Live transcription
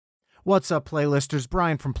What's up, playlisters?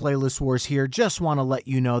 Brian from Playlist Wars here. Just want to let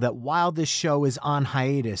you know that while this show is on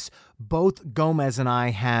hiatus, both Gomez and I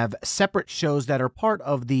have separate shows that are part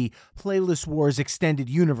of the Playlist Wars extended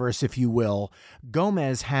universe, if you will.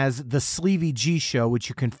 Gomez has the Sleevey G Show, which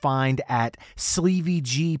you can find at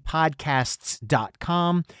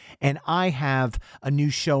sleeveygpodcasts.com. And I have a new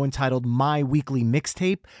show entitled My Weekly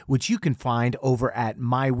Mixtape, which you can find over at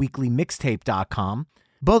myweeklymixtape.com.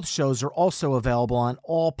 Both shows are also available on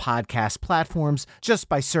all podcast platforms just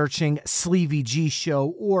by searching Sleevey G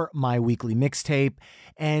Show or My Weekly Mixtape.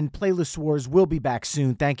 And Playlist Wars will be back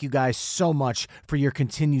soon. Thank you guys so much for your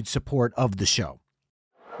continued support of the show.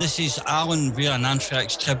 This is Alan. We're an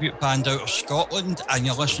Anthrax tribute band out of Scotland, and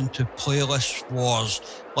you're listening to Playlist Wars.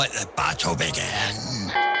 Let the battle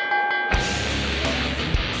begin.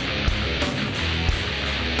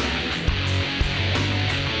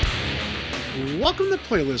 Welcome to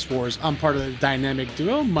Playlist Wars. I'm part of the dynamic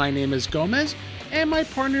duo. My name is Gomez, and my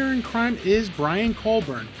partner in crime is Brian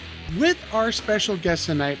Colburn, with our special guest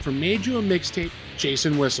tonight from Made You a Mixtape,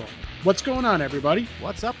 Jason Whissell. What's going on, everybody?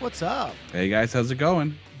 What's up? What's up? Hey guys, how's it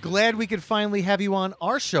going? Glad we could finally have you on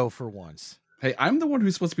our show for once. Hey, I'm the one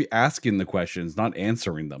who's supposed to be asking the questions, not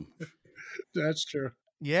answering them. That's true.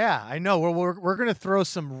 Yeah, I know. We're going to throw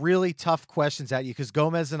some really tough questions at you because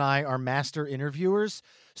Gomez and I are master interviewers.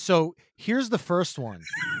 So here's the first one.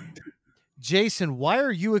 Jason, why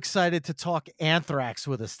are you excited to talk Anthrax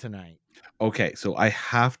with us tonight? Okay, so I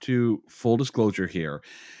have to, full disclosure here.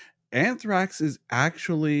 Anthrax is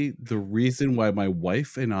actually the reason why my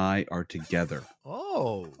wife and I are together.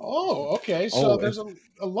 Oh, okay. So there's a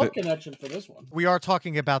love connection for this one. We are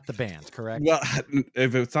talking about the band, correct? Well,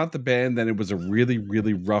 if it's not the band, then it was a really,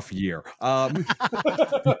 really rough year.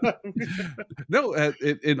 No,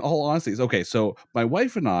 in all honesty, okay. So my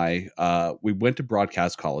wife and I, we went to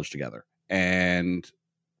broadcast college together, and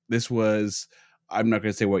this was, I'm not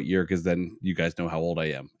going to say what year because then you guys know how old I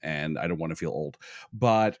am, and I don't want to feel old.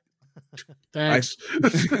 But thanks.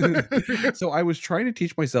 So I was trying to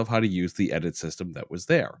teach myself how to use the edit system that was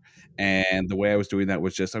there, and the way I was doing that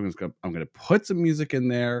was just I'm going to put some music in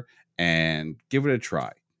there and give it a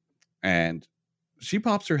try. And she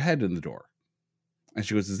pops her head in the door, and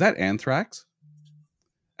she goes, "Is that Anthrax?"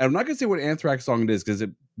 And I'm not going to say what Anthrax song it is because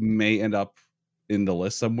it may end up in the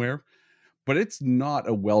list somewhere, but it's not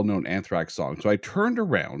a well-known Anthrax song. So I turned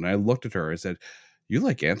around and I looked at her and said, "You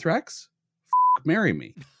like Anthrax? Marry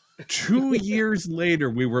me." 2 years later,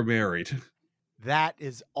 we were married. That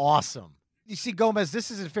is awesome. You see, Gomez,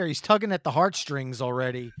 this isn't fair. He's tugging at the heartstrings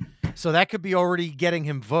already. So that could be already getting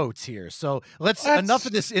him votes here. So enough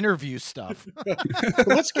of this interview stuff.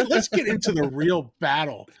 let's get into the real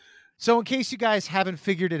battle. So in case you guys haven't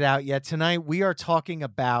figured it out yet, tonight we are talking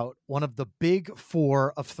about one of the big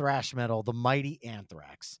four of thrash metal, the mighty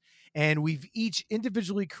Anthrax. And we've each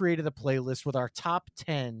individually created a playlist with our top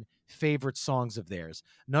 10 favorite songs of theirs,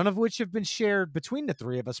 none of which have been shared between the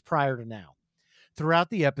three of us prior to now. Throughout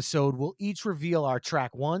the episode, we'll each reveal our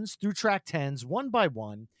track 1s through track 10s one by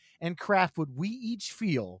one and craft what we each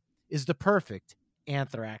feel is the perfect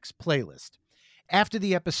Anthrax playlist. After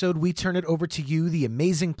the episode, we turn it over to you, the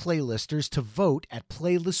amazing playlisters, to vote at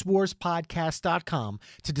playlistwarspodcast.com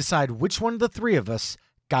to decide which one of the three of us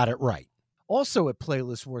got it right. Also at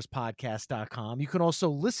playlistwarspodcast.com, you can also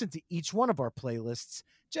listen to each one of our playlists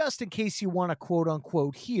just in case you want to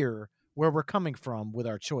quote-unquote hear where we're coming from with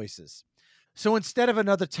our choices. So instead of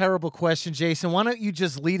another terrible question, Jason, why don't you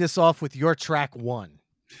just lead us off with your track 1?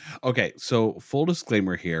 Okay, so full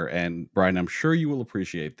disclaimer here, and Brian, I'm sure you will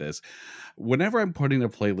appreciate this. Whenever I'm putting a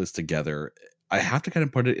playlist together, I have to kind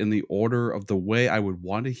of put it in the order of the way I would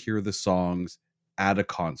want to hear the songs at a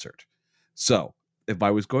concert. So if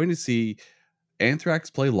I was going to see Anthrax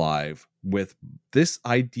play live with this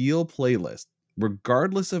ideal playlist,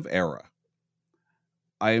 regardless of era,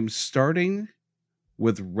 I am starting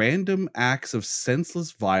with random acts of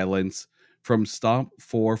senseless violence from Stomp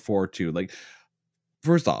 442. Like,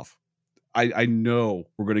 first off, I know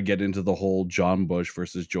we're going to get into the whole John Bush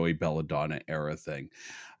versus Joey Belladonna era thing.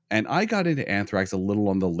 And I got into Anthrax a little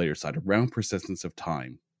on the later side, around Persistence of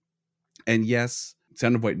Time. And yes,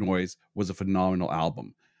 Sound of White Noise was a phenomenal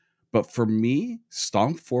album. But for me,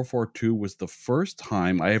 Stomp 442 was the first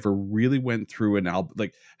time I ever really went through an album,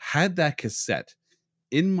 like had that cassette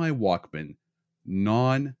in my Walkman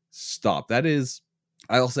non-stop. That is,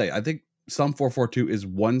 I'll say, I think Stomp 442 is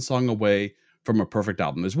one song away from a perfect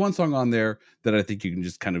album. There's one song on there that I think you can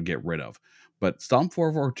just kind of get rid of. But Stomp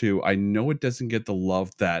 442, I know it doesn't get the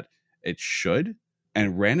love that it should.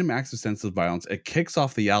 And Random Acts of Senseless Violence, it kicks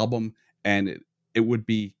off the album and it would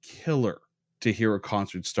be killer to hear a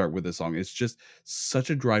concert start with this song. It's just such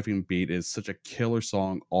a driving beat. It's such a killer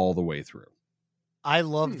song all the way through. I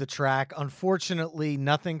love the track. Unfortunately,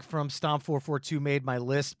 nothing from Stomp 442 made my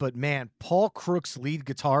list, but man, Paul Crook's lead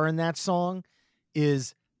guitar in that song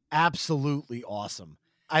is absolutely awesome.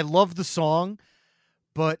 I love the song,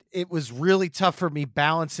 but it was really tough for me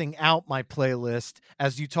balancing out my playlist,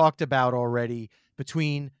 as you talked about already,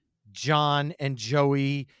 between John and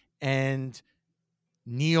Joey and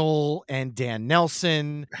Neil and Dan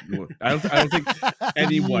Nelson. I don't think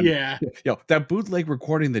anyone. Yeah. That bootleg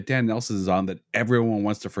recording that Dan Nelson is on that everyone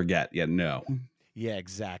wants to forget. Yeah, no. Yeah,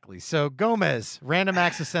 exactly. So Gomez, Random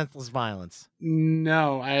Acts of Senseless Violence.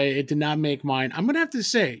 No, it did not make mine. I'm gonna have to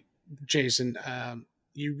say, Jason,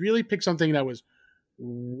 you really picked something that was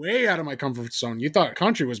way out of my comfort zone. You thought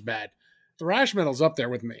country was bad. Thrash metal's up there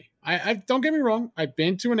with me. I don't get me wrong. I've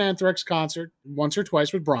been to an Anthrax concert once or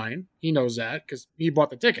twice with Brian. He knows that because he bought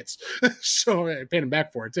the tickets, so I paid him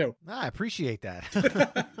back for it too. I appreciate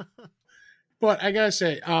that. But I gotta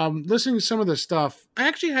say, listening to some of the stuff, I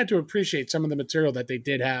actually had to appreciate some of the material that they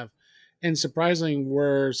did have, and surprisingly,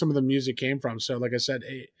 where some of the music came from. So, like I said,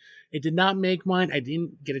 it did not make mine. I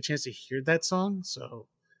didn't get a chance to hear that song, so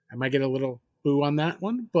I might get a little boo on that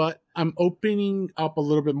one. But I'm opening up a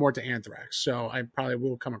little bit more to Anthrax, so I probably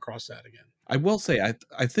will come across that again. I will say,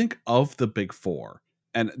 I think of the big four,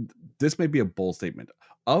 and this may be a bold statement,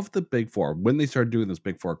 of the big four, when they started doing those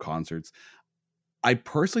big four concerts, I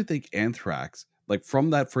personally think Anthrax, like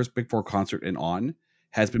from that first Big Four concert and on,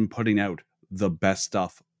 has been putting out the best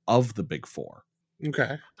stuff of the Big Four.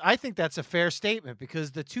 Okay. I think that's a fair statement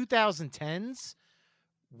because the 2010s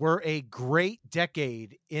were a great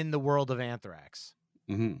decade in the world of Anthrax.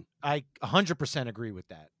 Mm-hmm. I 100% agree with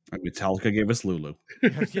that. Metallica gave us Lulu.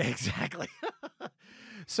 Yeah, exactly.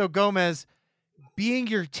 So Gomez, being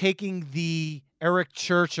you're taking the Eric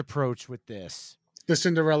Church approach with this, The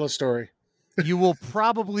Cinderella story. you will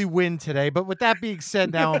probably win today. But with that being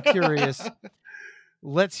said, now I'm curious.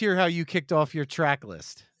 Let's hear how you kicked off your track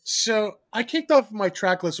list. So I kicked off my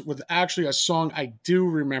track list with actually a song I do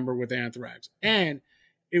remember with Anthrax. And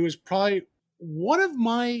it was probably one of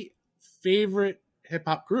my favorite hip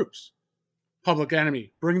hop groups. Public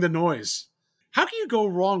Enemy, Bring the Noise. How can you go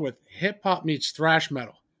wrong with hip hop meets thrash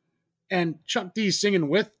metal? And Chuck D singing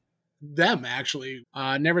with them, actually.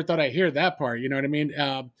 Never thought I'd hear that part. You know what I mean?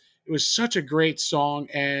 It was such a great song,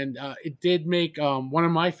 and it did make one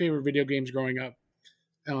of my favorite video games growing up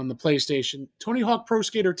on the PlayStation, Tony Hawk Pro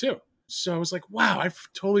Skater 2. So I was like, wow, I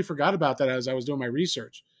totally forgot about that as I was doing my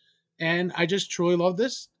research. And I just truly love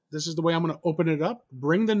this. This is the way I'm going to open it up.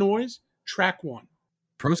 Bring the Noise, track 1.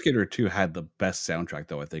 Pro Skater 2 had the best soundtrack,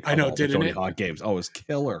 though, I think. I know, of all didn't the Tony it? Hawk games. Oh, it was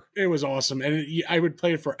killer. It was awesome. And I would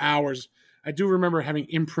play it for hours. I do remember having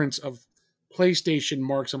imprints of PlayStation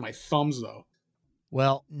marks on my thumbs, though.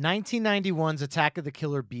 Well, 1991's Attack of the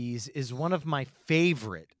Killer Bees is one of my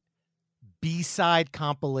favorite B-side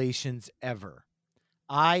compilations ever.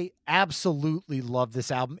 I absolutely love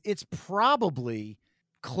this album. It's probably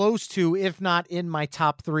close to, if not in my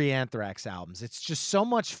top 3 Anthrax albums. It's just so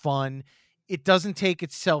much fun. It doesn't take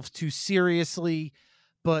itself too seriously,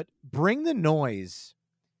 but Bring the Noise,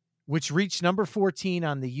 which reached number 14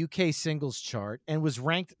 on the UK singles chart and was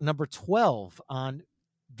ranked number 12 on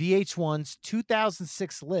VH1's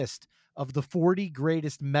 2006 list of the 40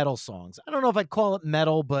 greatest metal songs. I don't know if I'd call it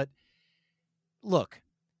metal, but look,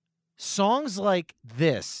 songs like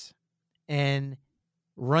this and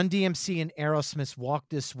Run DMC and Aerosmith's Walk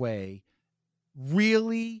This Way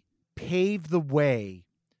really paved the way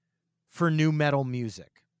for new metal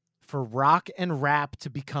music, for rock and rap to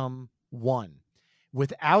become one.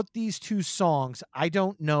 Without these two songs, I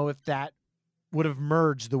don't know if that would have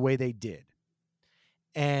merged the way they did.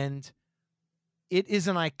 And it is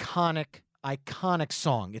an iconic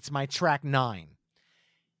song. It's my track 9.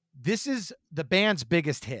 This is the band's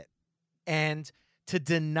biggest hit. And to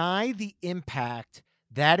deny the impact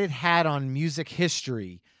that it had on music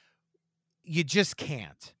history, you just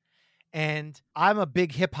can't. And I'm a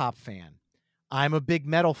big hip hop fan. I'm a big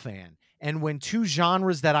metal fan. And when two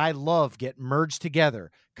genres that I love get merged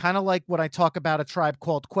together, kind of like what I talk about A Tribe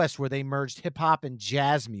Called Quest, where they merged hip hop and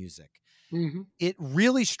jazz music, it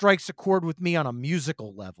really strikes a chord with me on a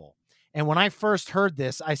musical level. And when I first heard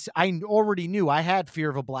this, I already knew I had Fear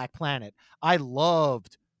of a Black Planet. I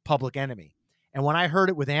loved Public Enemy. And when I heard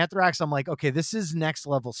it with Anthrax, I'm like, okay, this is next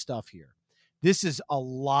level stuff here. This is a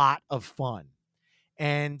lot of fun.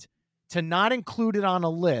 And to not include it on a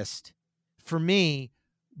list, for me,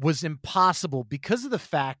 was impossible because of the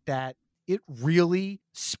fact that it really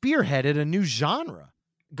spearheaded a new genre.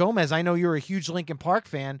 Gomez, I know you're a huge Linkin Park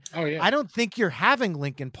fan. Oh yeah. I don't think you're having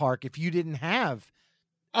Linkin Park if you didn't have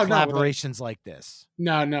Oh no, collaborations like this.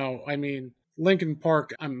 no. I mean, Linkin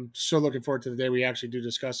Park. I'm so looking forward to the day we actually do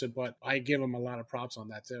discuss it. But I give them a lot of props on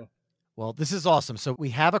that too. Well, this is awesome. So we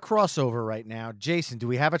have a crossover right now. Jason, do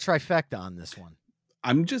we have a trifecta on this one?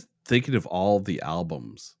 I'm just thinking of all the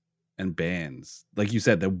albums and bands, like you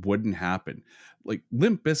said, that wouldn't happen. Like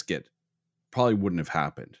Limp Bizkit probably wouldn't have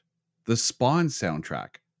happened. The Spawn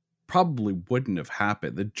soundtrack probably wouldn't have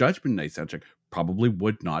happened. The Judgment Night soundtrack probably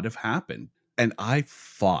would not have happened. And I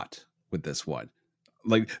fought with this one.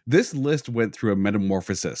 Like this list went through a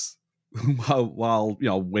metamorphosis while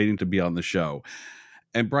waiting to be on the show.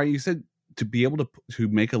 And Brian, you said to be able to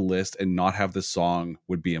make a list and not have the song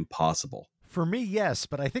would be impossible. For me, yes,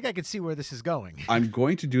 but I think I can see where this is going. I'm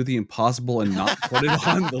going to do the impossible and not put it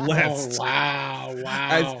on the list. Oh,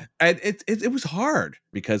 wow. And it was hard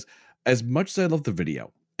because as much as I loved the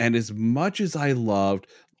video and as much as I loved,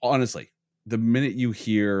 honestly, the minute you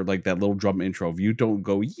hear like that little drum intro, if you don't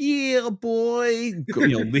go, yeah, boy,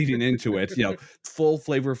 leading into it, full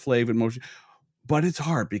Flavor Flav and motion. But it's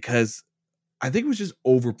hard because I think it was just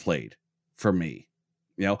overplayed for me.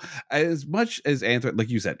 As much as Anthrax, like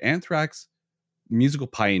you said, Anthrax, musical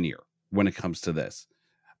pioneer when it comes to this.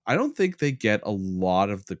 I don't think they get a lot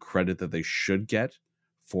of the credit that they should get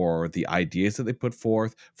for the ideas that they put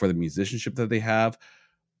forth, for the musicianship that they have.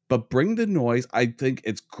 But Bring the Noise, I think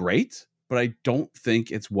it's great, but I don't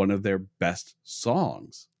think it's one of their best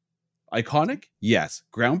songs. Iconic? Yes.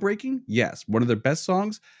 Groundbreaking? Yes. One of their best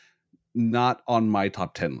songs? Not on my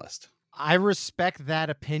top 10 list. I respect that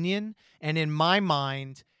opinion. And in my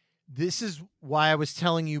mind, this is why I was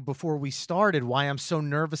telling you before we started why I'm so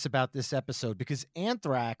nervous about this episode, because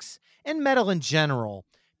Anthrax and metal in general,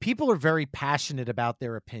 people are very passionate about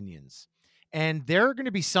their opinions. And there are going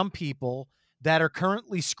to be some people that are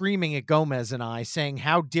currently screaming at Gomez and I saying,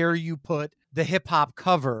 how dare you put the hip hop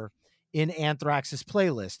cover in Anthrax's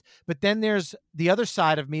playlist? But then there's the other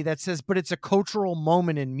side of me that says, but it's a cultural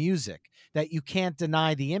moment in music that you can't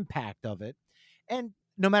deny the impact of it. And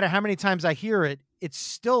no matter how many times I hear it, it's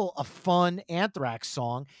still a fun Anthrax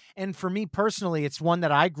song. And for me personally, it's one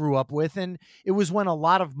that I grew up with. And it was when a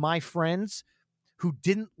lot of my friends who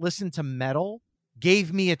didn't listen to metal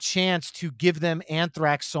gave me a chance to give them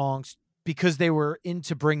Anthrax songs because they were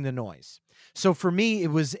into Bring the Noise. So for me,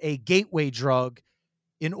 it was a gateway drug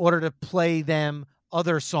in order to play them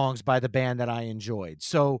other songs by the band that I enjoyed.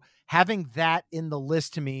 So having that in the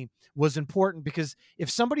list to me was important, because if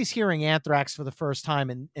somebody's hearing Anthrax for the first time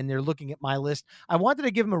and they're looking at my list, I wanted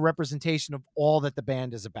to give them a representation of all that the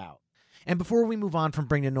band is about. And before we move on from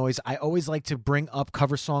Bring the Noise, I always like to bring up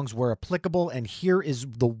cover songs where applicable, and here is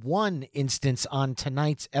the one instance on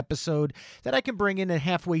tonight's episode that I can bring in a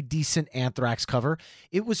halfway decent Anthrax cover.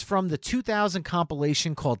 It was from the 2000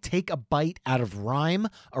 compilation called Take a Bite Out of Rhyme,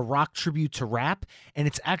 a rock tribute to rap, and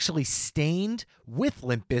it's actually Stained with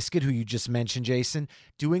Limp Bizkit, who you just mentioned, Jason,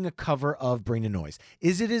 doing a cover of Bring the Noise.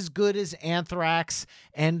 Is it as good as Anthrax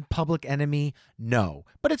and Public Enemy? No,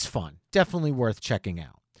 but it's fun. Definitely worth checking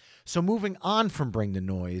out. So moving on from Bring the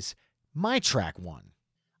Noise, my track one.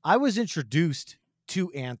 I was introduced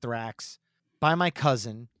to Anthrax by my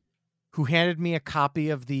cousin, who handed me a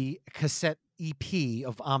copy of the cassette EP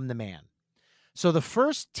of I'm the Man. So the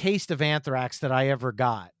first taste of Anthrax that I ever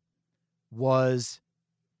got was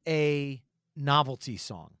a novelty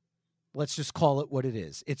song. Let's just call it what it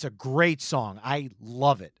is. It's a great song. I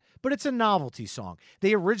love it. But it's a novelty song.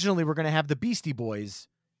 They originally were going to have the Beastie Boys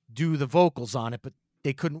do the vocals on it, but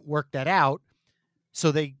they couldn't work that out,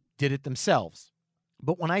 so they did it themselves.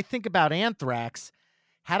 But when I think about Anthrax,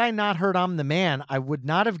 had I not heard I'm the Man, I would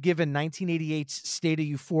not have given 1988's State of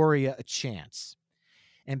Euphoria a chance.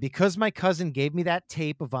 And because my cousin gave me that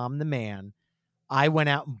tape of I'm the Man, I went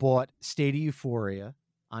out and bought State of Euphoria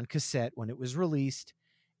on cassette when it was released.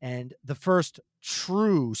 And the first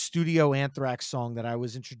true studio Anthrax song that I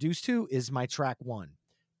was introduced to is my track one,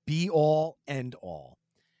 Be All End All.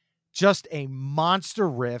 Just a monster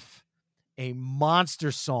riff, a monster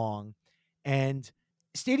song, and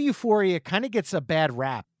State of Euphoria kind of gets a bad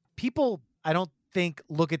rap. People, I don't think,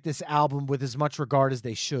 look at this album with as much regard as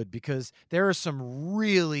they should, because there are some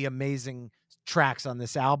really amazing tracks on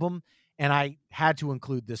this album, and I had to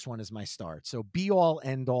include this one as my start. So Be All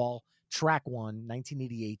End All, track one,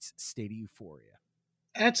 1988's State of Euphoria.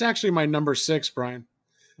 That's actually my number 6, Brian.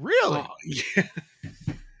 Really? Yeah.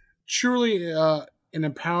 Truly an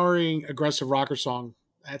empowering, aggressive rocker song.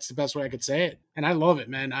 That's the best way I could say it. And I love it,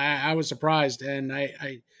 man. I was surprised, and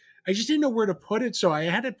I just didn't know where to put it, so I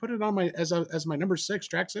had to put it on my as my number 6,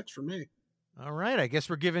 track 6 for me. All right, I guess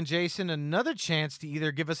we're giving Jason another chance to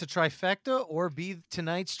either give us a trifecta or be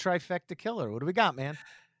tonight's trifecta killer. What do we got, man?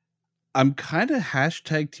 I'm kind of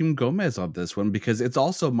hashtag Team Gomez on this one because it's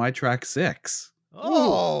also my track 6.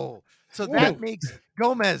 Oh, so that Ooh. makes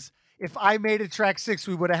Gomez. If I made a track 6,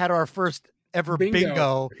 we would have had our first ever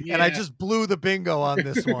bingo, and I Yeah. just blew the bingo on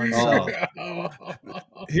this one. Oh.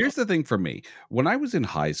 So Here's the thing for me. When I was in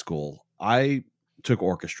high school, I took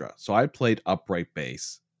orchestra. So I played upright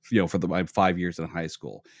bass, for my 5 years in high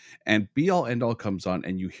school. And Be All End All comes on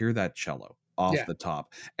and you hear that cello off Yeah. the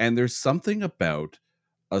top. And there's something about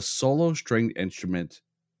a solo stringed instrument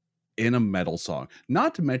in a metal song.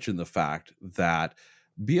 Not to mention the fact that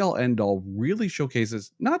Be All End All really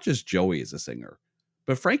showcases not just Joey as a singer,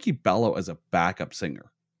 but Frankie Bello as a backup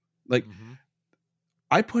singer. Like,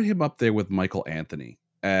 I put him up there with Michael Anthony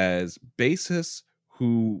as bassists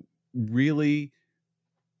who really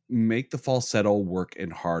make the falsetto work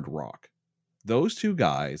in hard rock. Those two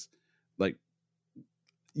guys, like,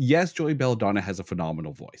 yes, Joey Belladonna has a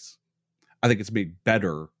phenomenal voice. I think it's made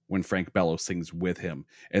better when Frank Bello sings with him.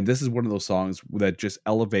 And this is one of those songs that just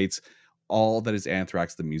elevates all that is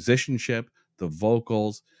Anthrax, the musicianship, the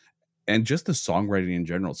vocals, and just the songwriting in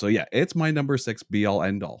general. So yeah, it's my number 6 Be All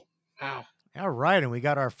End All. Wow. all right, and we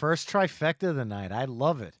got our first trifecta of the night. I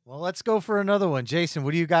love it. Well, let's go for another one. Jason,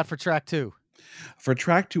 what do you got for track 2? For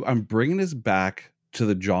track 2, I'm bringing us back to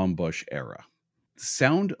the John Bush era.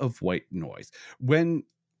 Sound of White Noise. When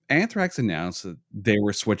Anthrax announced that they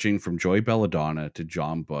were switching from Joey Belladonna to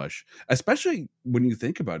John Bush, especially when you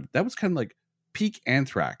think about it, that was kind of like peak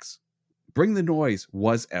Anthrax. Bring the Noise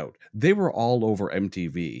was out. They were all over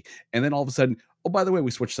MTV. And then all of a sudden, oh, by the way,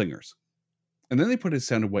 we switched singers. And then they put in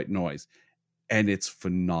Sound of White Noise, and it's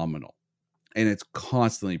phenomenal. And it's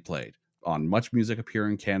constantly played on Much Music Up here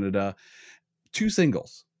in Canada. 2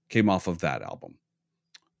 singles came off of that album.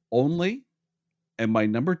 Only, and my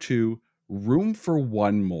number 2, Room for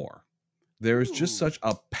One More. There is just such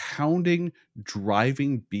a pounding,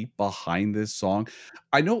 driving beat behind this song.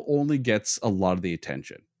 I know Only gets a lot of the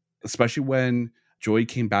attention, especially when Joey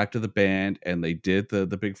came back to the band and they did the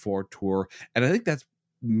Big Four tour. And I think that's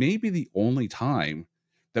maybe the only time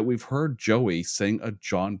that we've heard Joey sing a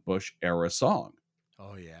John Bush era song.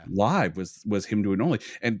 Oh, yeah. Live was him doing Only.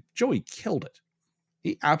 And Joey killed it.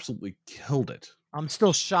 He absolutely killed it. I'm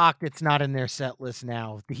still shocked it's not in their set list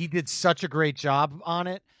now. He did such a great job on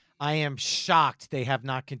it. I am shocked they have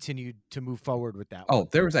not continued to move forward with that one. Oh,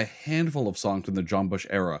 there is a handful of songs from the John Bush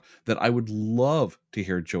era that I would love to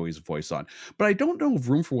hear Joey's voice on. But I don't know if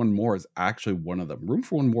Room for One More is actually one of them. Room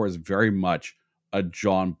for One More is very much a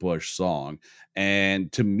John Bush song,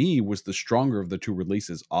 and to me was the stronger of the 2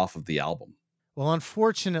 releases off of the album. Well,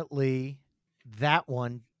 unfortunately, that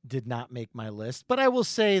one did not make my list, but I will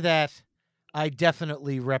say that I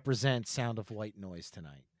definitely represent Sound of White Noise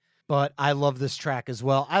tonight. But I love this track as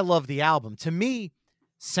well. I love the album. To me,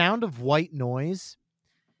 Sound of White Noise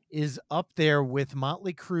is up there with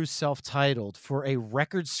Motley Crue's Self-Titled for a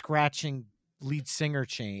record-scratching lead singer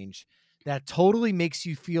change that totally makes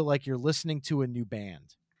you feel like you're listening to a new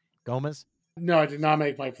band. Gomez? No, I did not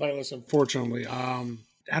make my playlist, unfortunately.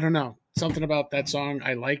 I don't know. Something about that song,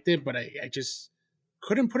 I liked it, but I just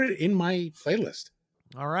couldn't put it in my playlist.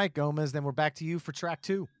 All right, Gomez, then we're back to you for track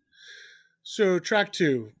 2. So track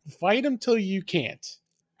 2, Fight 'Em Till You Can't.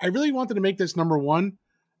 I really wanted to make this number 1,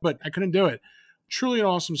 but I couldn't do it. Truly an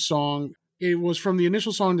awesome song. It was from the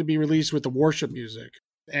initial song to be released with the worship music.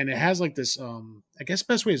 And it has like this, I guess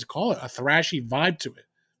best way is to call it, a thrashy vibe to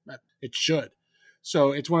it. It should.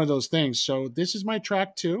 So it's one of those things. So this is my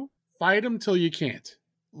track 2, Fight 'Em Till You Can't.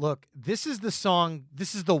 Look, this is the song,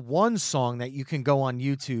 this is the one song that you can go on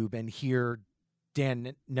YouTube and hear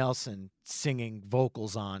Dan Nelson singing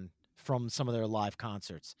vocals on from some of their live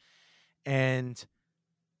concerts. And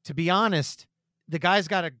to be honest, the guy's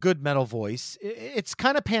got a good metal voice. It's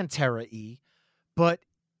kind of Pantera-y, but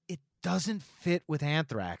it doesn't fit with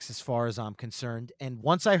Anthrax as far as I'm concerned. And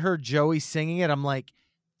once I heard Joey singing it, I'm like,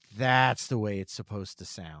 that's the way it's supposed to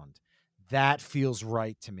sound. That feels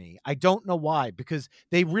right to me. I don't know why, because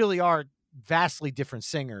they really are vastly different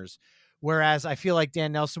singers. Whereas I feel like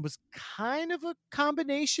Dan Nelson was kind of a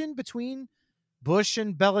combination between Bush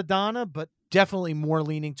and Belladonna, but definitely more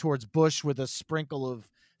leaning towards Bush with a sprinkle of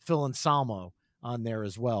Phil Anselmo on there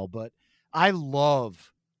as well. But I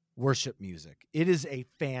love worship music. It is a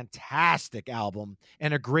fantastic album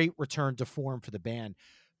and a great return to form for the band.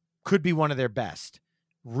 Could be one of their best,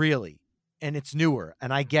 really. And it's newer,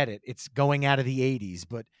 and I get it. It's going out of the 80s,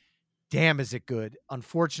 but damn, is it good.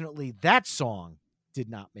 Unfortunately, that song did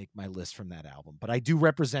not make my list from that album, but I do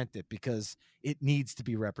represent it because it needs to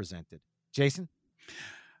be represented. Jason?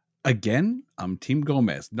 Again, I'm Team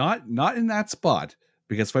Gomez. Not in that spot,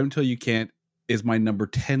 because Fight Until You Can't is my number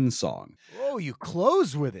 10 song. Oh, you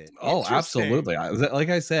close with it. Oh, Interesting. absolutely. Like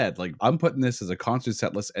I said, like I'm putting this as a concert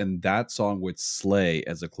set list, and that song would slay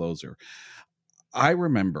as a closer. I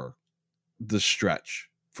remember the stretch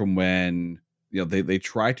from when they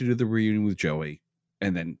tried to do the reunion with Joey,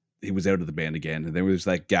 and then he was out of the band again, and there was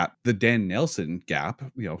that gap, the Dan Nelson gap,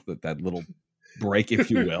 that little break, if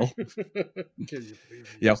you will. Can you believe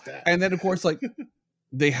you used that? And then of course, like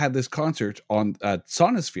they had this concert on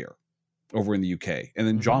Sonosphere over in the UK, and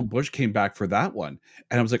then John Bush came back for that one,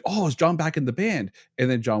 and I was like, oh, is John back in the band? And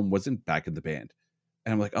then John wasn't back in the band,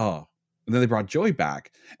 and I'm like, oh. And then they brought Joey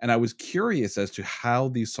back, and I was curious as to how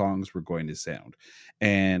these songs were going to sound.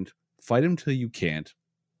 And Fight 'Em Till You Can't,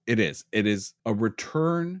 it is a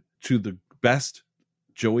return to the best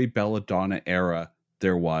Joey Belladonna era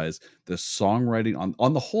there was. The songwriting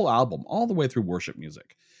on the whole album, all the way through Worship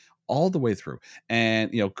Music, all the way through.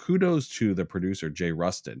 And kudos to the producer Jay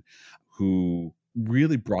Rustin, who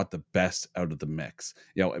really brought the best out of the mix.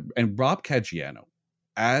 And Rob Caggiano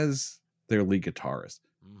as their lead guitarist.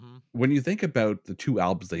 When you think about the two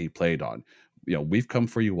albums that he played on, We've Come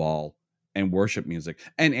For You All and Worship Music,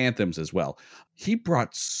 and Anthems as well, he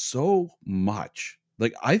brought so much.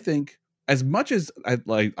 Like, I think as much as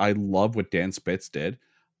I love what Dan Spitz did,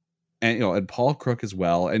 and and Paul Crook as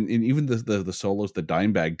well, and even the solos that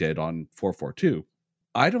Dimebag did on 442,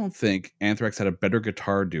 I don't think Anthrax had a better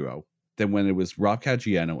guitar duo than when it was Rob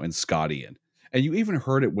Caggiano and Scott Ian. And you even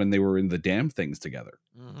heard it when they were in the Damn Things together.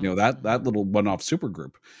 That little one-off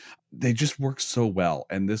supergroup. They just work so well.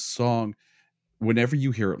 And this song, whenever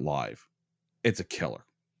you hear it live, it's a killer.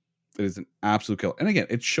 It is an absolute killer. And again,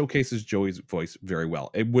 it showcases Joey's voice very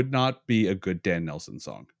well. It would not be a good Dan Nelson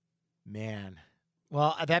song. Man.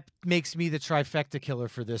 Well, that makes me the trifecta killer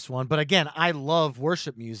for this one. But again, I love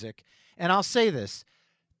Worship Music. And I'll say this.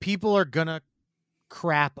 People are going to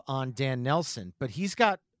crap on Dan Nelson, but he's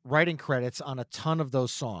got writing credits on a ton of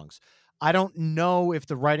those songs. I don't know if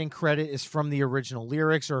the writing credit is from the original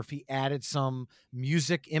lyrics or if he added some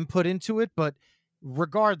music input into it, but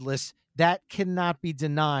regardless, that cannot be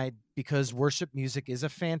denied because Worship Music is a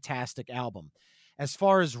fantastic album. As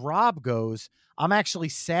far as Rob goes, I'm actually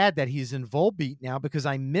sad that he's in Volbeat now because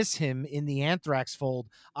I miss him in the Anthrax fold.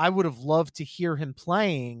 I would have loved to hear him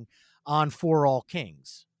playing on For All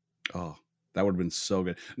Kings. Oh, that would have been so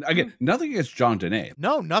good. Again, nothing against John Dene.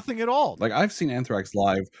 No, nothing at all. Like, I've seen Anthrax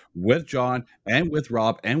live with John and with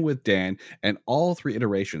Rob and with Dan, and all three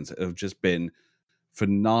iterations have just been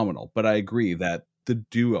phenomenal. But I agree that the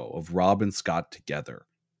duo of Rob and Scott together,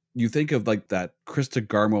 you think of like that Krista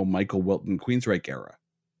Garmo, Michael Wilton, Queensryche era.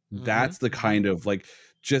 That's the kind of like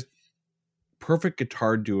just perfect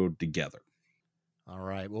guitar duo together. All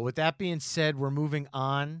right. Well, with that being said, we're moving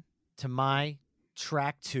on to my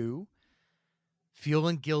track 2.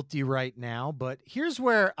 Feeling guilty right now, but here's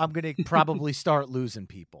where I'm going to probably start losing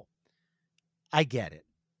people. I get it,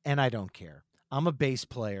 and I don't care. I'm a bass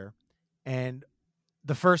player, and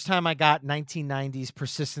the first time I got 1990s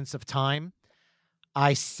Persistence of Time,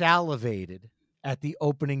 I salivated at the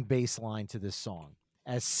opening bass line to this song.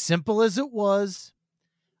 As simple as it was,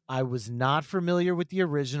 I was not familiar with the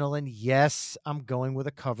original, and yes, I'm going with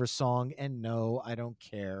a cover song, and no, I don't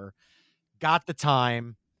care. Got the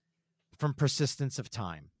Time from Persistence of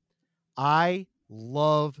Time. I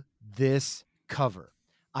love this cover.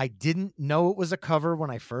 I didn't know it was a cover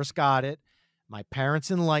when I first got it. My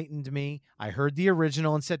parents enlightened me. I heard the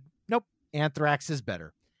original and said, nope, Anthrax is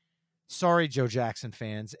better. Sorry, Joe Jackson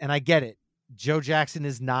fans. And I get it. Joe Jackson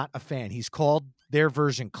is not a fan. He's called their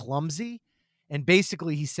version clumsy. And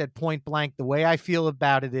basically he said point blank, the way I feel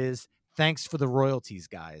about it is thanks for the royalties,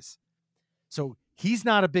 guys. So he's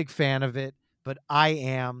not a big fan of it, but I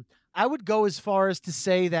am. I would go as far as to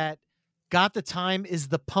say that Got the Time is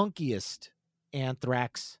the punkiest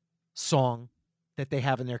Anthrax song that they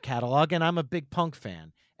have in their catalog, and I'm a big punk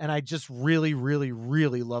fan, and I just really, really,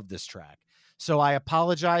 really love this track. So I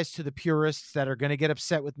apologize to the purists that are going to get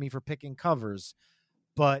upset with me for picking covers,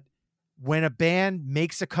 but when a band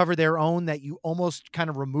makes a cover their own that you almost kind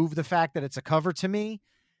of remove the fact that it's a cover, to me,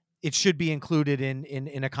 it should be included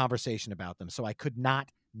in a conversation about them. So I could not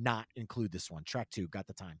include this one. Track 2, Got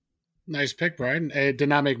the Time. Nice pick, Brian. It did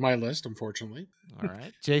not make my list, unfortunately. All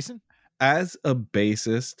right. Jason? As a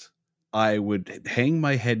bassist, I would hang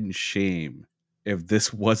my head in shame if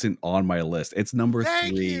this wasn't on my list. It's number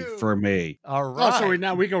 3 for me. All right. Oh, so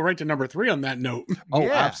now we go right to number 3 on that note. Oh,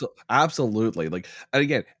 yeah. Absolutely. Like, and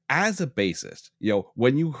again, as a bassist,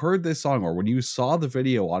 when you heard this song or when you saw the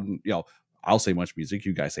video on, I'll say Much Music,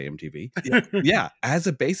 you guys say MTV. Yeah. As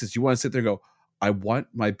a bassist, you want to sit there and go, I want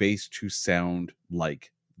my bass to sound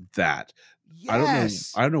like that.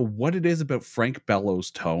 Yes. I don't know what it is about Frank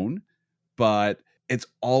Bello's tone, but it's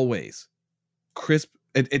always crisp.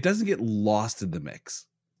 It doesn't get lost in the mix.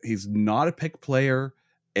 He's not a pick player.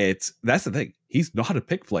 That's the thing. He's not a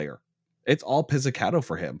pick player. It's all pizzicato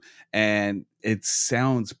for him, and it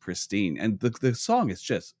sounds pristine. And the song is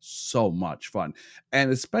just so much fun,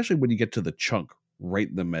 and especially when you get to the chunk right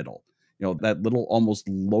in the middle. You know, that little almost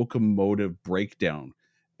locomotive breakdown.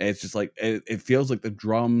 And it's just like it feels like the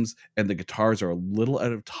drums and the guitars are a little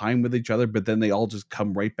out of time with each other, but then they all just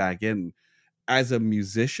come right back in. As a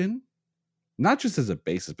musician, not just as a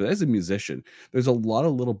bassist, but as a musician, there's a lot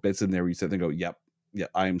of little bits in there where you sit there and go, yep, yeah,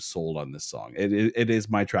 I am sold on this song. It is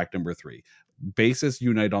my track number 3. Bassists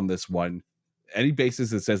unite on this one. Any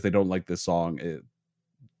bassist that says they don't like this song,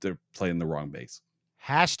 they're playing the wrong bass.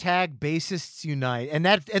 Hashtag bassists unite. And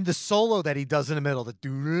the solo that he does in the middle, the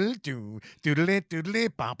doodle doo doodle doodle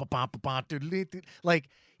bum bum bum doodle, like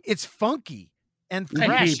it's funky and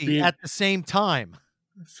thrashy at the same time.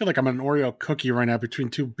 I feel like I'm an Oreo cookie right now between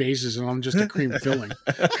two bases, and I'm just a cream filling.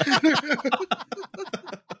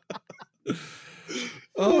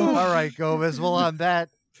 All right, Gomez. Well, on that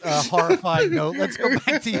horrifying note, let's go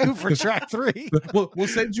back to you for track 3. We'll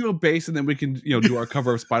send you a bass, and then we can do our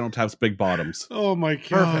cover of Spinal Tap's Big Bottoms. Oh my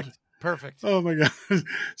god! Perfect. Oh my god!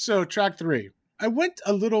 So track 3, I went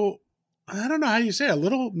a little. I don't know how you say it, a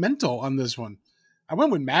little mental on this one. I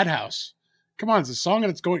went with Madhouse. Come on, it's a song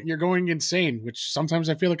and you're going insane, which sometimes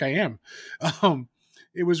I feel like I am.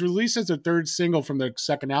 It was released as the 3rd single from their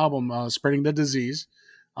 2nd album, Spreading the Disease.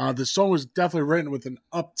 The song was definitely written with an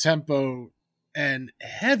up-tempo and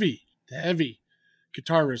heavy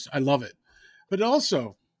guitarist. I love it. But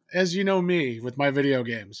also, as you know me with my video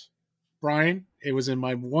games, Brian, it was in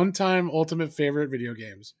my one-time ultimate favorite video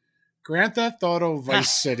games, Grand Theft Auto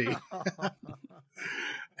Vice City.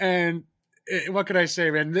 And what could I say,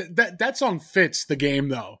 man? That song fits the game,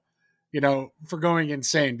 though, for going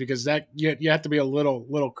insane, because that you have to be a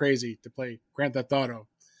little crazy to play Grand Theft Auto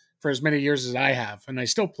for as many years as I have, and I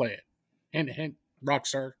still play it. Hint,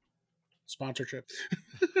 Rockstar sponsorship.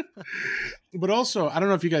 But also, I don't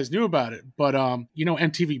know if you guys knew about it, but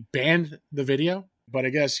MTV banned the video. But I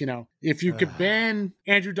guess, if you could ban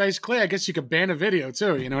Andrew Dice Clay, I guess you could ban a video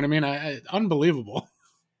too. You know what I mean? Unbelievable.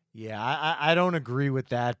 Yeah, I don't agree with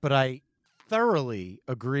that, but I thoroughly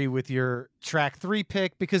agree with your track 3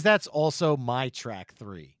 pick, because that's also my track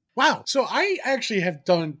 3. Wow. So I actually have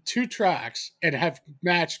done 2 tracks and have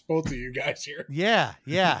matched both of you guys here. Yeah.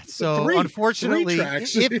 So unfortunately,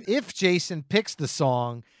 if Jason picks the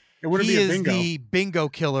song, he is the bingo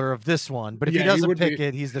killer of this one. But if he doesn't pick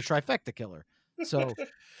it, he's the trifecta killer. So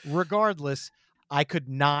regardless, I could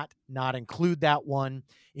not include that one.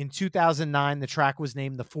 In 2009, the track was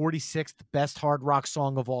named the 46th best hard rock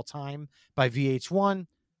song of all time by VH1.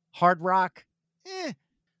 Hard rock,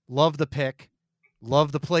 love the pick.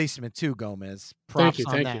 Love the placement too, Gomez. Props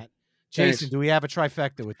on that. Jason, do we have a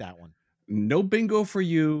trifecta with that one? No bingo for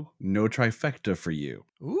you, no trifecta for you.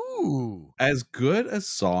 Ooh. As good a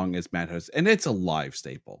song as Madhouse, and it's a live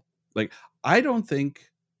staple. Like, I don't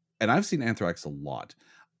think, and I've seen Anthrax a lot,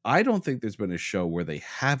 I don't think there's been a show where they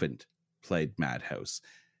haven't played Madhouse.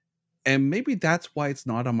 And maybe that's why it's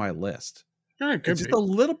not on my list. It's just a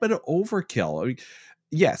little bit of overkill. I mean,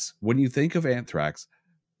 yes, when you think of Anthrax,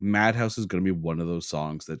 Madhouse is going to be one of those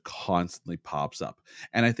songs that constantly pops up.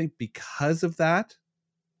 And I think because of that,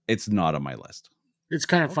 it's not on my list. It's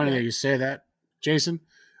kind of funny that you say that, Jason.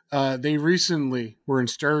 They recently were in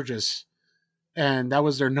Sturgis, and that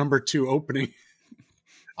was their number 2 opening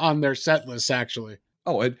on their set list, actually.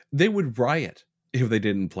 Oh, and they would riot if they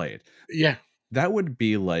didn't play it. Yeah. That would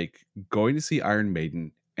be like going to see Iron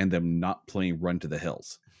Maiden and them not playing Run to the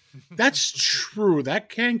Hills. That's true. That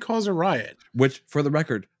can cause a riot. Which, for the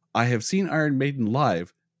record, I have seen Iron Maiden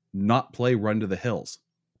live not play Run to the Hills.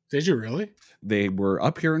 Did you really? They were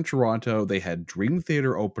up here in Toronto. They had Dream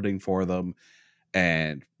Theater opening for them,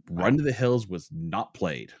 and Run to the Hills was not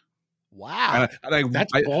played. Wow.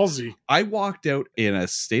 That's ballsy. I walked out in a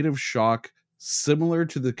state of shock, similar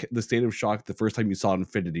to the state of shock the first time you saw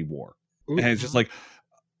Infinity War. Ooh. And it's just like,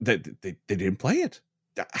 they didn't play it.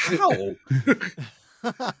 How?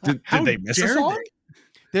 Did they miss a song?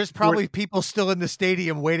 There's probably people still in the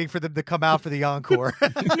stadium waiting for them to come out for the encore.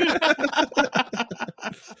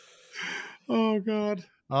 Oh, God.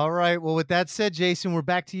 All right. Well, with that said, Jason, we're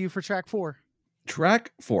back to you for track 4.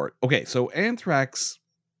 Track 4. Okay, so Anthrax,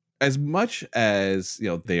 as much as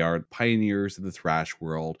they are pioneers in the thrash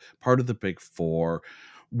world, part of the Big Four,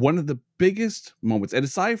 one of the biggest moments, and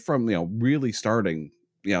aside from really starting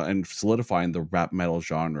and solidifying the rap metal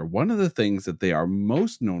genre, one of the things that they are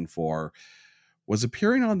most known for was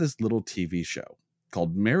appearing on this little TV show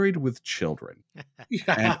called Married with Children.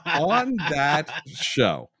 And on that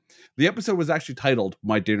show, the episode was actually titled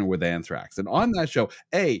My Dinner with Anthrax. And on that show,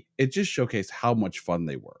 it just showcased how much fun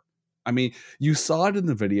they were. I mean, you saw it in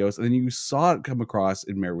the videos, and then you saw it come across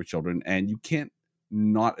in Married with Children, and you can't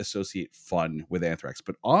not associate fun with Anthrax.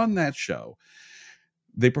 But on that show,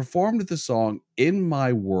 they performed the song In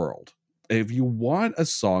My World. If you want a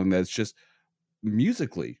song that's just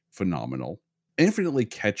musically phenomenal, infinitely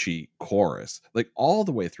catchy chorus, like all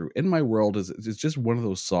the way through, In My World is just one of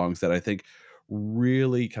those songs that I think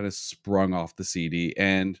really kind of sprung off the CD,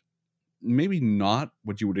 and maybe not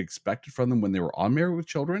what you would expect from them when they were on Married with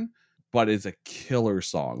Children, but it's a killer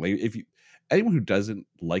song. Like, if you, anyone who doesn't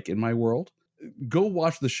like In My World, go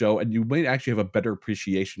watch the show, and you might actually have a better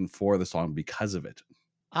appreciation for the song because of it.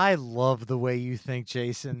 I love the way you think,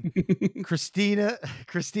 Jason. Christina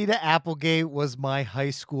Applegate was my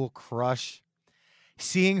high school crush.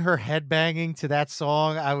 Seeing her headbanging to that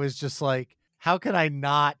song, I was just like, how can I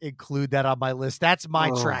not include that on my list? That's my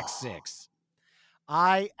track 6.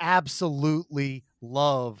 I absolutely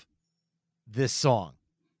love this song.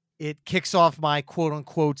 It kicks off my quote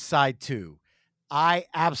unquote side 2. I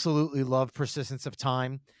absolutely love Persistence of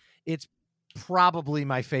Time. It's probably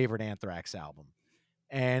my favorite Anthrax album.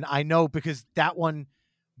 And I know because that one,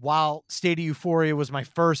 while State of Euphoria was my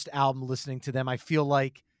first album listening to them, I feel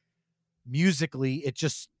like musically,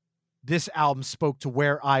 this album spoke to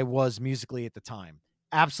where I was musically at the time.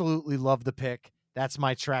 Absolutely love the pick. That's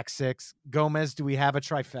my track 6. Gomez, do we have a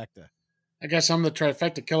trifecta? I guess I'm the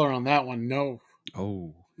trifecta killer on that one. No.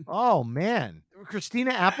 Oh, man.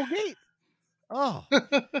 Christina Applegate? Oh,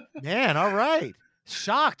 man. All right.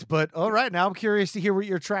 Shocked, but all right. Now I'm curious to hear what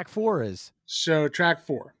your track 4 is. So track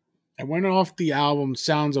 4, I went off the album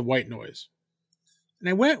Sounds of White Noise. And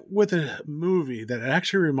I went with a movie that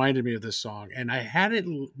actually reminded me of this song, and I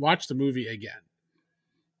hadn't watched the movie again.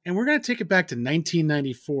 And we're going to take it back to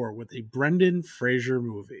 1994 with a Brendan Fraser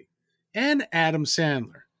movie and Adam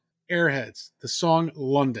Sandler. Airheads, the song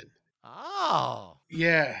London. Oh.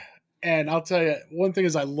 Yeah. And I'll tell you, one thing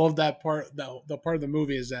is I love that part. The part of the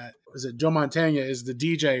movie is that Joe Montana is the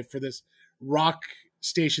DJ for this rock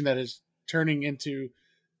station that is turning into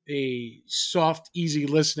a soft, easy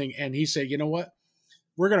listening. And he said, you know what?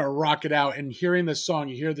 We're going to rock it out. And hearing the song,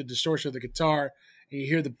 you hear the distortion of the guitar and you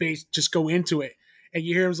hear the bass just go into it. And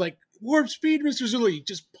you hear him like, warp speed, Mr. Zulu. He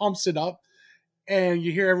just pumps it up. And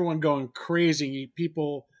you hear everyone going crazy.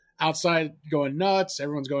 People outside going nuts.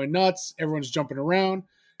 Everyone's going nuts. Everyone's jumping around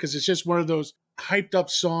because it's just one of those hyped up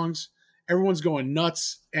songs. Everyone's going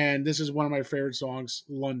nuts. And this is one of my favorite songs,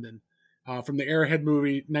 London. From the Airhead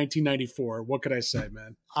movie, 1994. What could I say,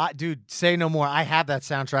 man? Dude, say no more. I have that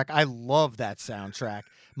soundtrack. I love that soundtrack.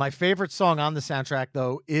 My favorite song on the soundtrack,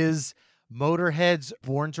 though, is Motorhead's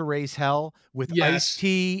Born to Raise Hell with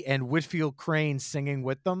Ice-T and Whitfield Crane singing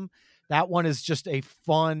with them. That one is just a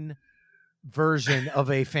fun version of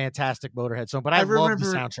a fantastic Motorhead song, but I love the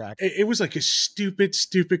soundtrack. It was like a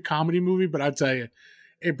stupid comedy movie, but I'll tell you,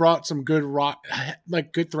 it brought some good rock,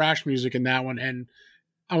 like good thrash music in that one, and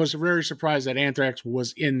I was very surprised that Anthrax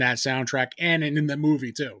was in that soundtrack and in the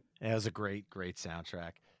movie too. Yeah, it was a great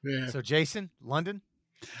soundtrack. Yeah. So Jason, London?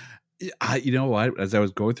 You know what? As I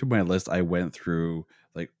was going through my list, I went through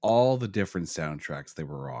like all the different soundtracks they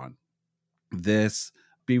were on. This,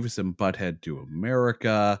 Beavis and Butthead Do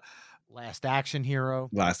America, Last Action Hero,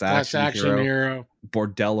 Last Action Hero,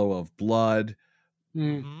 Bordello of Blood.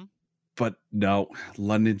 Mm-hmm. But no,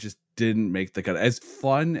 London just didn't make the cut. As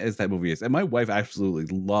fun as that movie is, and my wife absolutely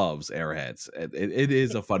loves Airheads. It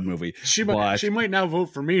is a fun movie. She might now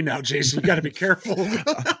vote for me now, Jason. You got to be careful.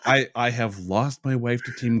 I have lost my wife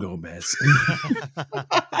to Team Gomez.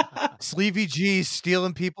 Sleevey G's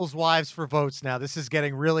stealing people's wives for votes now. This is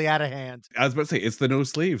getting really out of hand. I was about to say, it's the no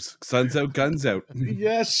sleeves. Sun's out, guns out.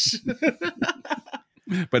 Yes.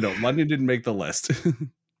 But no, London didn't make the list.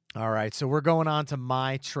 All right, so we're going on to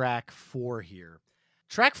my track 4 here.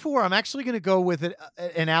 Track 4, I'm actually going to go with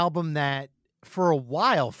an album that for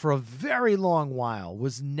a very long while,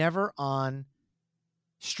 was never on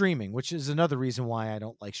streaming, which is another reason why I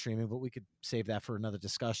don't like streaming, but we could save that for another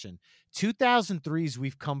discussion. 2003's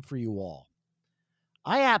We've Come For You All.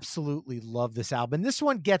 I absolutely love this album. This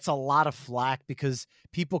one gets a lot of flack because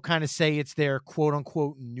people kind of say it's their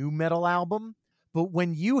quote-unquote new metal album. But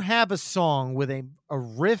when you have a song with a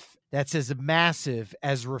riff that's as massive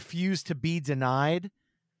as Refuse to Be Denied,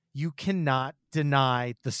 you cannot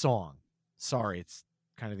deny the song. Sorry, it's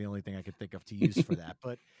kind of the only thing I could think of to use for that.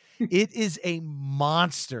 But It is a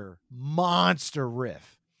monster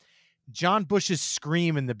riff. John Bush's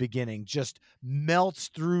scream in the beginning just melts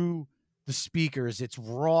through the speakers. It's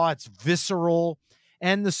raw, it's visceral,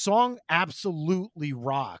 and the song absolutely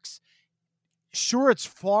rocks. Sure, it's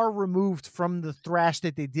far removed from the thrash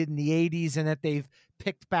that they did in the 80s and that they've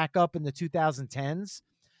picked back up in the 2010s.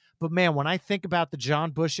 But man, when I think about the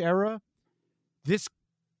John Bush era, this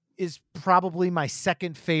is probably my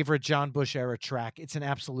second favorite John Bush era track. It's an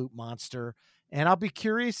absolute monster. And I'll be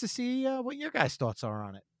curious to see what your guys' thoughts are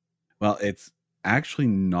on it. Well, it's actually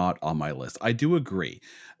not on my list. I do agree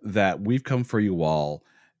that We've Come For You all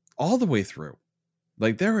the way through.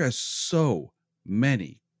 Like, there are so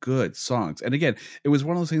many good songs. And again, it was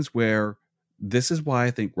one of those things where this is why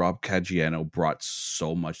I think Rob Caggiano brought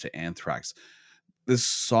so much to Anthrax. The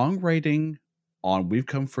songwriting on We've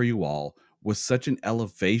Come For You All was such an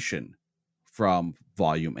elevation from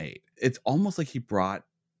Volume 8. It's almost like he brought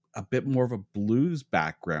a bit more of a blues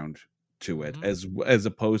background to it, as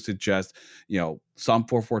opposed to just, Psalm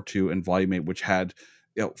 442 and Volume 8, which had,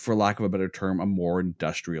 for lack of a better term, a more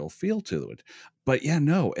industrial feel to it. But yeah,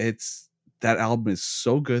 no, that album is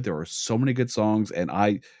so good. There are so many good songs, and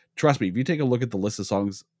trust me, if you take a look at the list of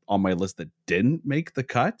songs on my list that didn't make the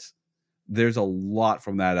cut, there's a lot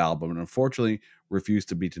from that album, and unfortunately, Refuse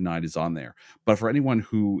to Be Denied is on there. But for anyone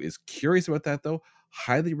who is curious about that, though,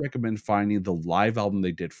 highly recommend finding the live album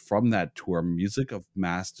they did from that tour, Music of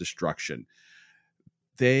Mass Destruction.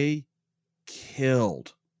 They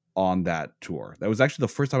killed on that tour. That was actually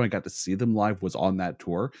the first time I got to see them live, was on that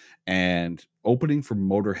tour, and opening for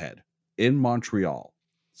Motorhead in Montreal.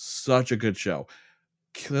 Such a good show.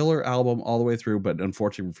 Killer album all the way through, but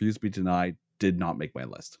unfortunately, Refuse to Be Denied did not make my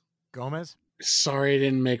list. Gomez? Sorry, it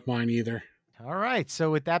didn't make mine either. All right.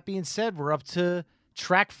 So with that being said, we're up to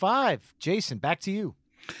track 5. Jason, back to you.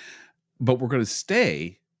 But we're going to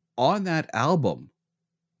stay on that album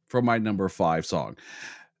for my number 5 song.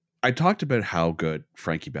 I talked about how good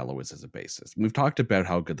Frankie Bello is as a bassist. We've talked about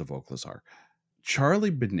how good the vocalists are.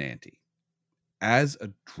 Charlie Benanti as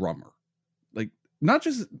a drummer, like, not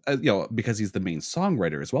just because he's the main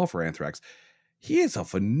songwriter as well for Anthrax, he is a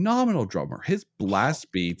phenomenal drummer. His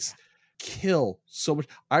blast beats kill so much.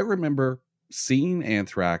 I remember seeing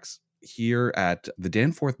Anthrax here at the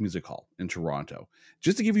Danforth Music Hall in Toronto,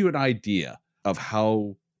 just to give you an idea of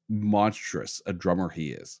how monstrous a drummer he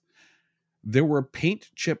is. There were paint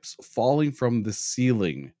chips falling from the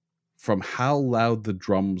ceiling from how loud the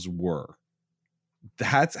drums were.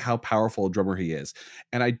 That's how powerful a drummer he is.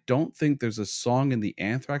 And I don't think there's a song in the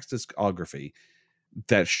Anthrax discography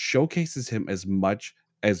that showcases him as much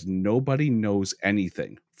as Nobody Knows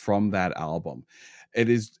Anything from that album.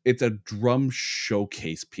 It's a drum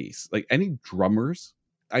showcase piece. Like, any drummers,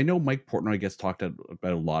 I know Mike Portnoy gets talked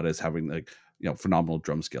about a lot as having, like, phenomenal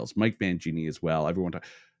drum skills. Mike Mangini as well. Everyone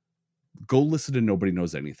go listen to Nobody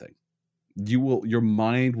Knows Anything. Your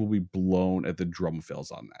mind will be blown at the drum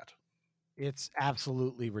fills on that. It's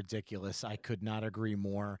absolutely ridiculous. I could not agree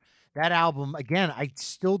more. That album, again, I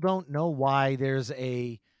still don't know why there's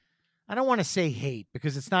I don't want to say hate,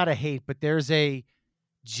 because it's not a hate, but there's a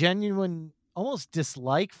genuine almost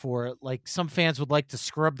dislike for it. Like, some fans would like to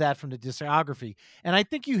scrub that from the discography. And I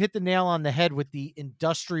think you hit the nail on the head with the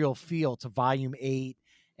industrial feel to Volume 8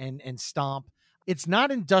 and Stomp. It's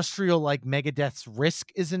not industrial like Megadeth's Risk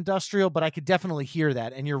is industrial, but I could definitely hear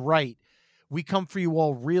that. And you're right. We Come For You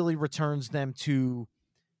All really returns them to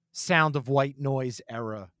Sound of White Noise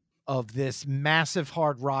era of this massive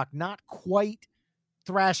hard rock, not quite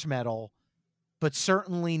thrash metal, but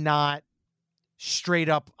certainly not straight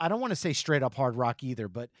up. I don't want to say straight up hard rock either,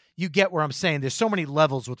 but you get where I'm saying. There's so many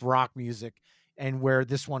levels with rock music and where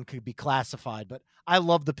this one could be classified. But I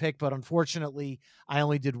love the pick, but unfortunately, I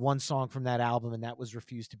only did one song from that album, and that was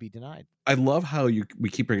Refuse to Be Denied. I love how we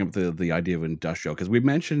keep bringing up the idea of industrial, because we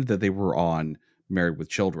mentioned that they were on Married with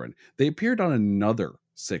Children. They appeared on another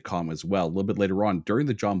sitcom as well a little bit later on during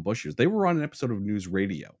the John Bush years. They were on an episode of News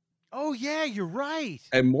Radio. Oh, yeah, you're right.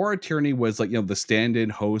 And Maura Tierney was, like, the stand-in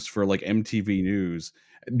host for, like, MTV News,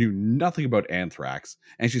 knew nothing about Anthrax.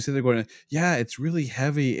 And she's sitting there going, yeah, it's really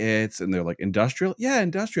heavy. And they're like, industrial? Yeah,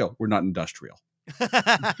 industrial. We're not industrial.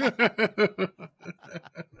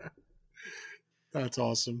 That's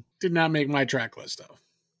awesome. Did not make my track list, though.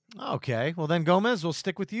 Okay. Well, then, Gomez, we'll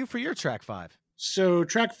stick with you for your track 5. So,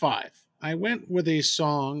 track 5, I went with a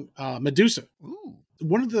song, Medusa. Ooh.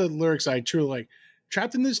 One of the lyrics I truly like: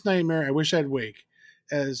 trapped in this nightmare, I wish I'd wake,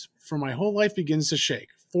 as for my whole life begins to shake.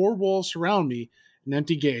 4 walls surround me, an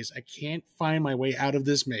empty gaze. I can't find my way out of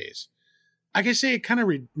this maze. I can say it kind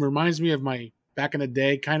of reminds me of my back in the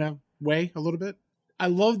day kind of way a little bit. I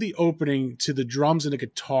love the opening to the drums and the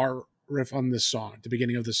guitar riff on this song, the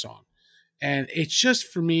beginning of the song. And it's just,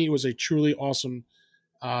 for me, it was a truly awesome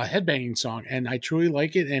headbanging song. And I truly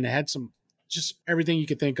like it. And it had just everything you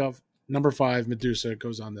could think of. Number 5, Medusa,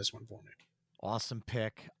 goes on this one for me. Awesome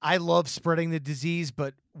pick. I love Spreading the Disease,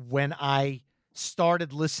 but when I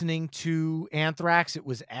started listening to Anthrax, it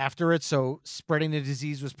was after it. So Spreading the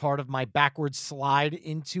Disease was part of my backwards slide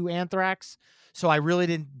into Anthrax. So I really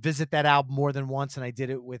didn't visit that album more than once, and I did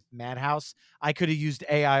it with Madhouse. I could have used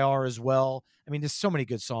AIR as well. I mean, there's so many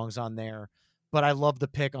good songs on there, but I love the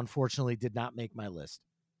pick. Unfortunately, did not make my list.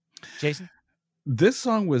 Jason? This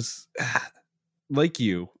song was, like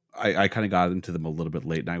you, I kind of got into them a little bit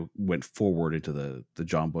late, and I went forward into the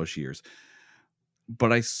John Bush years.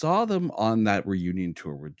 But I saw them on that reunion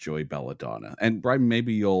tour with Joey Belladonna. And Brian,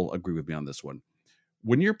 maybe you'll agree with me on this one.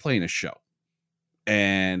 When you're playing a show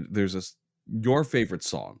and there's your favorite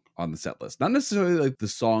song on the set list, not necessarily like the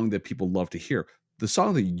song that people love to hear, the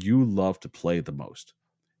song that you love to play the most,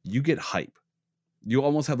 you get hype. You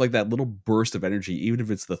almost have like that little burst of energy, even if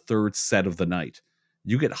it's the third set of the night.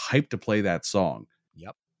 You get hyped to play that song.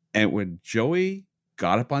 Yep. And when Joey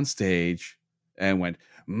got up on stage and went,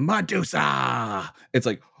 Medusa, it's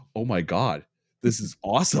like, oh my God, this is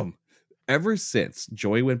awesome. Ever since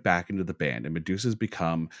Joey went back into the band and Medusa's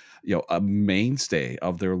become, a mainstay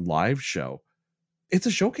of their live show, it's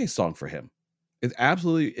a showcase song for him. It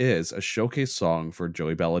absolutely is a showcase song for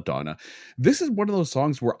Joey Belladonna. This is one of those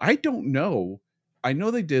songs where I don't know. I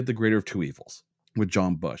know they did The Greater of Two Evils with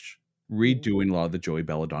John Bush, redoing a lot of the Joey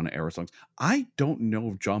Belladonna era songs. I don't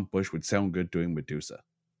know if John Bush would sound good doing Medusa.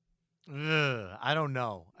 I don't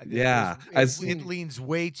know. Yeah. It leans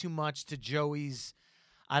way too much to Joey's,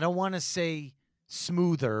 I don't want to say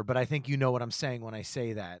smoother, but I think you know what I'm saying when I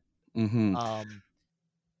say that. Mm-hmm.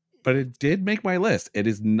 But it did make my list. It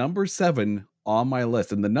is number 7 on my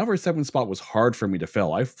list. And the number 7 spot was hard for me to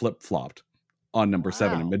fill. I flip-flopped on number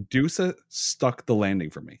 7. And Medusa stuck the landing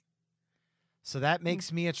for me. So that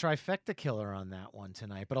makes me a trifecta killer on that one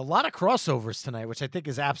tonight. But a lot of crossovers tonight, which I think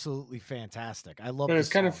is absolutely fantastic. I love it. But it's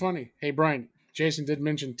kind of funny. Hey, Brian, Jason did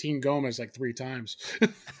mention Teen Gomez like 3 times.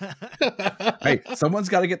 Hey, someone's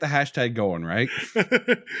got to get the hashtag going, right?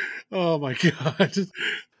 Oh, my God.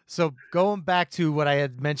 So going back to what I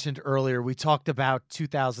had mentioned earlier, we talked about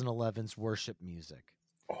 2011's worship music.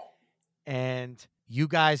 And you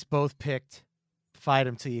guys both picked Fight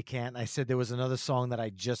 'Em Till You Can't. I said there was another song that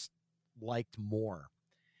I just liked more.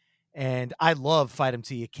 And I love Fight 'Em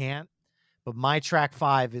Till You Can't, but my track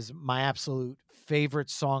 5 is my absolute favorite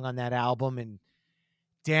song on that album. And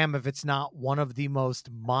damn if it's not one of the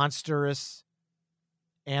most monstrous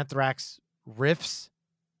Anthrax riffs,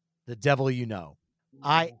 The Devil You Know.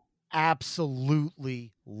 I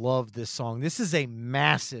absolutely love this song. This is a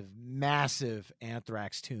massive, massive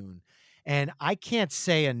Anthrax tune. And I can't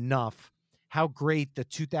say enough how great the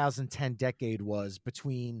 2010 decade was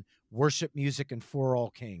between worship music and For All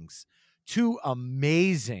Kings. 2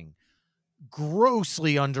 amazing,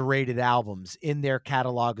 grossly underrated albums in their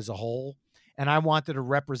catalog as a whole. And I wanted to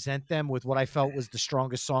represent them with what I felt was the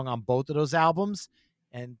strongest song on both of those albums.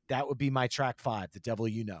 And that would be my track 5, The Devil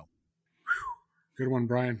You Know. Good one,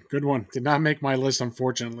 Brian. Good one. Did not make my list,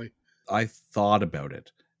 unfortunately. I thought about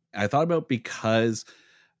it. Because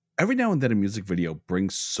every now and then a music video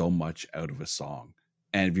brings so much out of a song.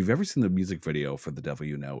 And if you've ever seen the music video for The Devil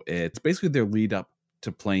You Know, it's basically their lead up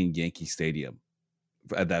to playing Yankee Stadium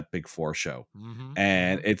at that Big 4 show. Mm-hmm.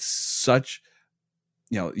 And it's such,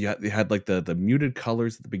 you had like the muted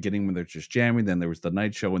colors at the beginning when they're just jamming. Then there was the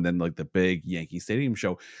night show and then like the big Yankee Stadium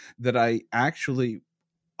show that I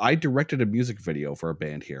directed a music video for a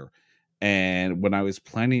band here. And when I was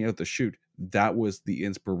planning out the shoot, that was the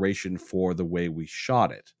inspiration for the way we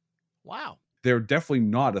shot it. Wow. They're definitely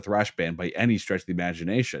not a thrash band by any stretch of the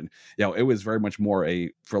imagination. It was very much more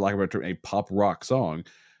for lack of a better term, a pop rock song.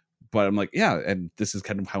 But I'm like, yeah, and this is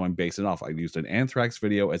kind of how I'm basing it off. I used an Anthrax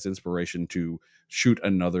video as inspiration to shoot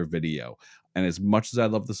another video. And as much as I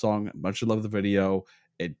love the song, much as I love the video,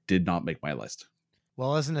 it did not make my list.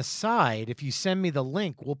 Well, as an aside, if you send me the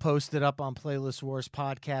link, we'll post it up on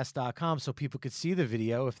playlistwarspodcast.com so people could see the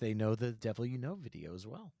video if they know the Devil You Know video as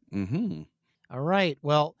well. Mm-hmm. All right.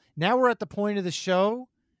 Well, now we're at the point of the show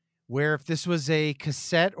where if this was a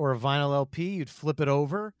cassette or a vinyl LP, you'd flip it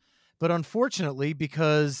over. But unfortunately,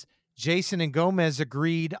 because Jason and Gomez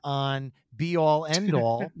agreed on Be All End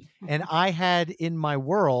All, and I had In My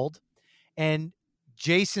World, and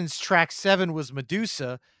Jason's track 7 was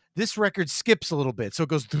Medusa, this record skips a little bit. So it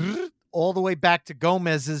goes all the way back to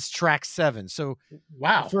Gomez's track 7. So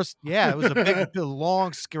wow. It was a big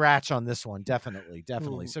long scratch on this one. Definitely.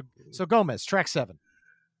 So Gomez, track 7.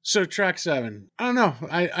 So track 7. I don't know.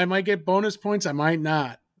 I might get bonus points. I might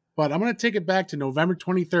not. But I'm going to take it back to November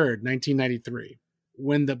 23rd, 1993,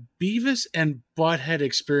 when the Beavis and Butthead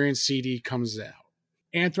Experience CD comes out.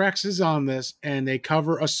 Anthrax is on this, and they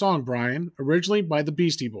cover a song, Brian, originally by the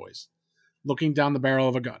Beastie Boys, Looking Down the Barrel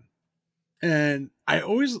of a Gun. And I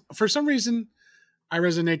always, for some reason, I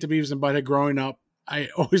resonate to Beavis and Butthead growing up. I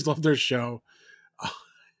always loved their show.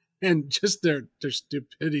 And just their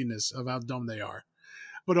stupidiness of how dumb they are.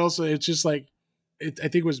 But also, it's just like, I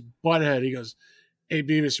think it was Butthead. He goes, "Hey,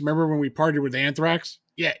 Beavis, remember when we partied with Anthrax?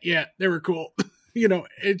 Yeah, they were cool."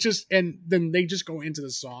 It just, and then they just go into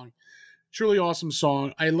the song. Truly awesome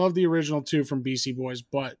song. I love the original too from BC Boys,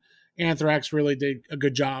 but Anthrax really did a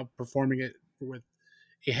good job performing it with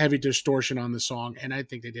a heavy distortion on the song, and I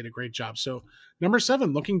think they did a great job. So, number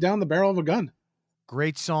 7, Looking Down the Barrel of a Gun.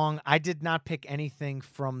 Great song. I did not pick anything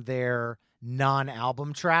from their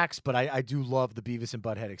non-album tracks, but I do love the Beavis and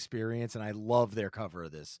Butthead Experience, and I love their cover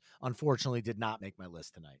of this. Unfortunately, did not make my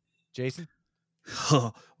list tonight. Jason?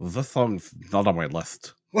 This song's not on my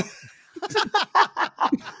list.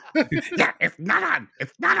 Yeah, it's not on.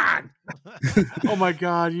 It's not on. Oh my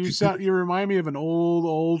God, you remind me of an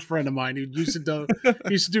old friend of mine who used to do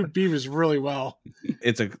Beavis really well.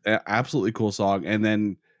 It's an absolutely cool song, and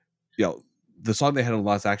then the song they had on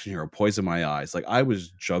Last Action Hero, Poison My Eyes. Like, I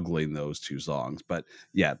was juggling those two songs, but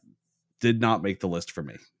yeah, did not make the list for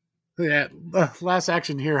me. Yeah, Last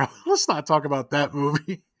Action Hero. Let's not talk about that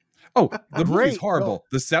movie. Oh, the movie's horrible.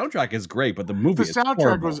 The soundtrack is great, but the movie is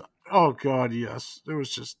horrible. Was, oh God, yes. It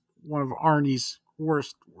was just one of Arnie's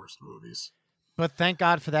worst movies. But thank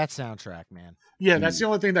God for that soundtrack, man. Yeah, that's the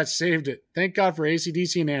only thing that saved it. Thank God for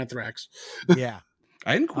AC/DC and Anthrax. Yeah.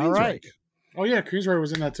 And Queensryche. Right. Oh yeah, Queensryche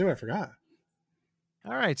was in that too. I forgot.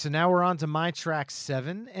 All right, so now we're on to my track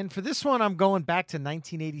 7. And for this one, I'm going back to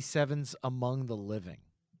 1987's Among the Living.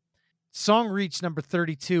 Song reached number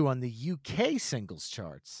 32 on the UK singles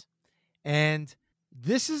charts. And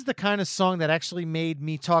this is the kind of song that actually made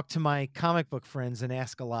me talk to my comic book friends and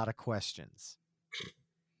ask a lot of questions.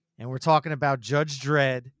 And we're talking about Judge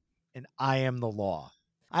Dredd and I Am the Law.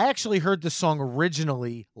 I actually heard the song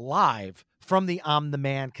originally live from the I'm the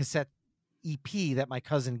Man cassette EP that my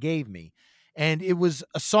cousin gave me. And it was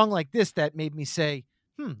a song like this that made me say,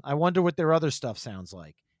 I wonder what their other stuff sounds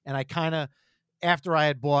like. And I kind of, after I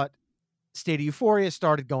had bought State of Euphoria,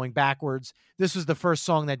 started going backwards. This was the first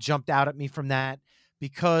song that jumped out at me from that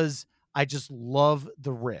because I just love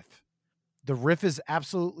the riff. The riff is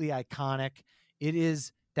absolutely iconic. It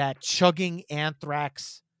is that chugging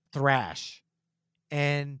Anthrax thrash.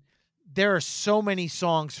 And there are so many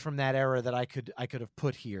songs from that era that I could have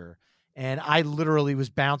put here. And I literally was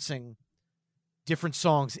bouncing different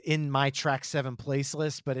songs in my track 7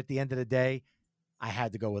 playlist, but at the end of the day, I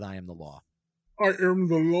had to go with I Am the Law. I am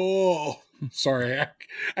the law. Sorry,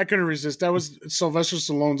 I couldn't resist. That was Sylvester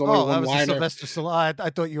Stallone's only one liner. Sylvester Stallone. I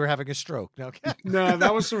thought you were having a stroke. Okay. No,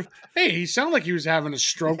 that was hey, he sounded like he was having a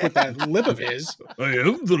stroke with that lip of his. I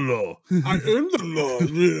am the law. I am the law.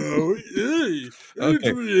 Hey,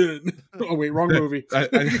 Adrian. Oh wait, wrong movie. I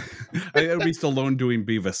would be Stallone doing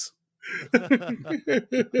Beavis.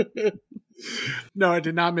 No, I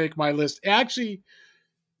did not make my list. Actually,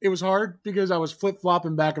 it was hard because I was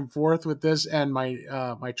flip-flopping back and forth with this and my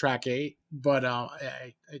my track 8, but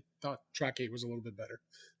I thought track 8 was a little bit better.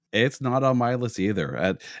 It's not on my list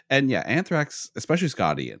either. And yeah, Anthrax, especially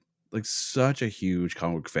Scott Ian, like such a huge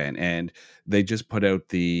comic book fan, and they just put out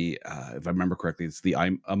the if I remember correctly, it's the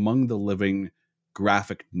I'm Among the Living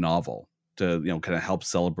graphic novel to kind of help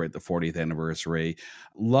celebrate the 40th anniversary.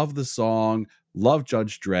 Love the song, love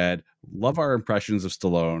Judge Dredd, love our impressions of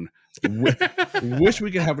Stallone. Wish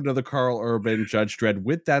we could have another Carl Urban Judge Dredd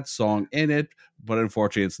with that song in it, but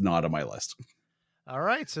unfortunately it's not on my list. All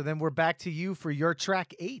right, so then we're back to you for your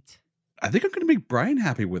track 8. I think I'm going to make Brian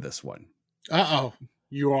happy with this one. Uh-oh.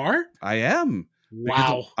 You are? I am.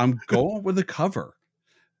 Wow. I'm going with the cover.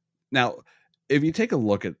 Now, if you take a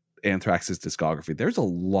look at Anthrax's discography, there's a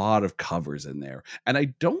lot of covers in there. And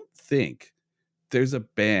I don't think there's a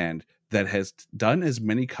band that has done as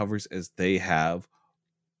many covers as they have,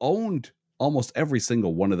 owned almost every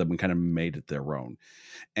single one of them, and kind of made it their own.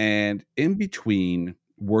 And in between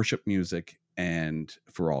Worship Music and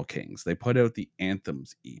For All Kings, they put out the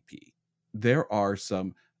Anthems EP. There are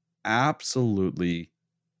some absolutely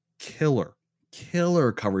killer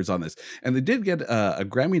covers on this. And they did get a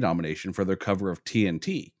Grammy nomination for their cover of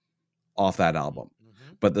TNT off that album.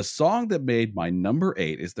 Mm-hmm. But the song that made my number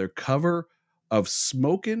 8 is their cover of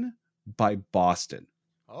Smokin' by Boston.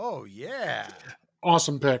 Oh, yeah.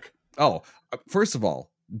 Awesome pick. Oh, first of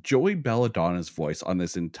all, Joey Belladonna's voice on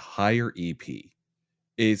this entire EP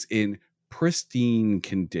is in pristine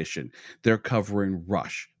condition. They're covering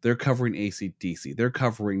Rush. They're covering AC/DC. They're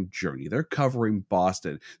covering Journey. They're covering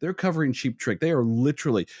Boston. They're covering Cheap Trick. They are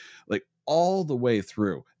literally like all the way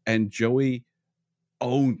through. And Joey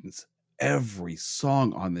owns every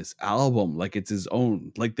song on this album like it's his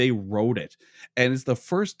own, like they wrote it. And it's the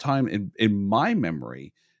first time in my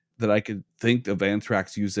memory that I could think of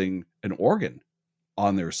Anthrax using an organ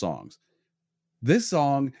on their songs. This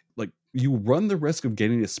song, like, you run the risk of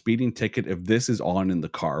getting a speeding ticket if this is on in the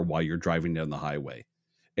car while you're driving down the highway.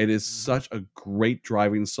 It is such a great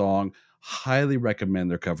driving song. Highly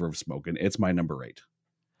recommend their cover of Smokin'. It's my number 8.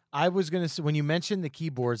 I was going to say, when you mentioned the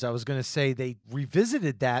keyboards, I was going to say they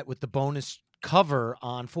revisited that with the bonus cover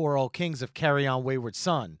on For All Kings of Carry On Wayward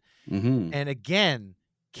Son. Mm-hmm. And again,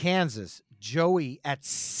 Kansas, Joey at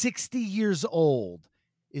 60 years old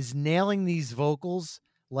is nailing these vocals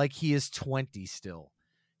like he is 20 still.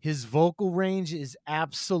 His vocal range is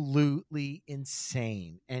absolutely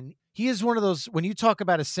insane. And he is one of those, when you talk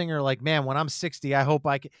about a singer like, man, when I'm 60, I hope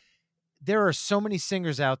I can. There are so many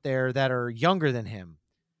singers out there that are younger than him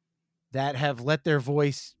that have let their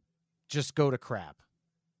voice just go to crap.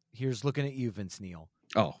 Here's looking at you, Vince Neil.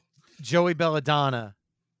 Oh, Joey Belladonna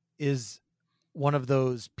is one of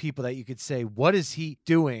those people that you could say, what is he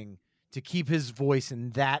doing to keep his voice in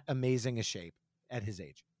that amazing a shape at his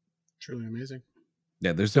age? Truly amazing.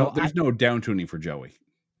 Yeah, there's no down tuning for Joey.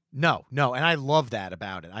 No. And I love that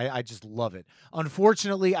about it. I just love it.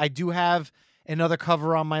 Unfortunately, I do have another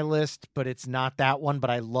cover on my list, but it's not that one. But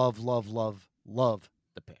I love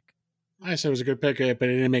the pick. I said it was a good pick, but it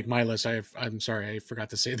didn't make my list. I'm sorry, I forgot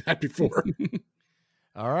to say that before.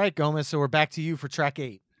 All right, Gomez. So we're back to you for track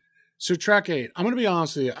 8. So track 8, I'm going to be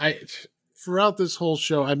honest with you. Throughout this whole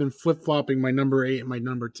show, I've been flip-flopping my number 8 and my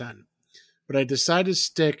number 10. But I decided to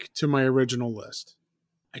stick to my original list.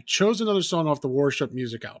 I chose another song off the Worship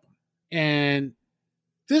Music album. And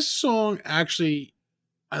this song actually,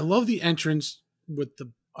 I love the entrance with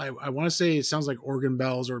I want to say it sounds like organ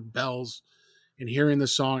bells or bells, and hearing the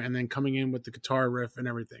song and then coming in with the guitar riff and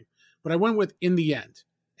everything. But I went with In the End.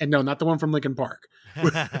 And no, not the one from Linkin Park.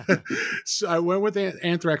 So I went with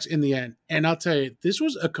Anthrax, In the End. And I'll tell you, this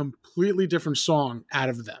was a completely different song out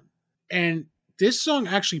of them. And this song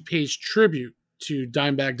actually pays tribute to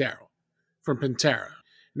Dimebag Darrell from Pantera.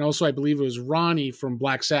 And also, I believe it was Ronnie from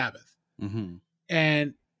Black Sabbath. Mm-hmm.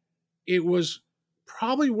 And it was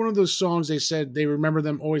probably one of those songs they said they remember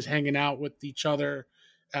them always hanging out with each other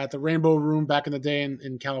at the Rainbow Room back in the day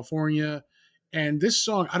in California. And this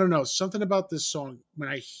song, I don't know, something about this song, when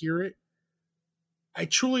I hear it, I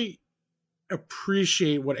truly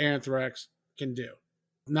appreciate what Anthrax can do.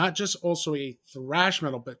 Not just also a thrash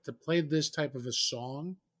metal, but to play this type of a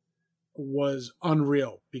song was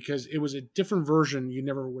unreal because it was a different version. You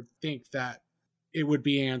never would think that it would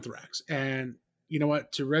be Anthrax. And you know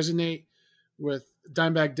what? To resonate with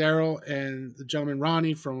Dimebag Darrell and the gentleman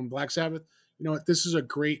Ronnie from Black Sabbath, you know what? This is a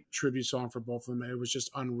great tribute song for both of them. It was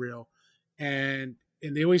just unreal. And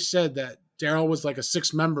they always said that Darrell was like a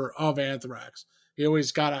sixth member of Anthrax. He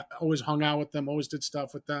always hung out with them, always did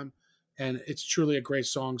stuff with them. And it's truly a great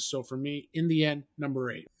song. So for me, In the End,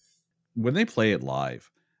 number 8. When they play it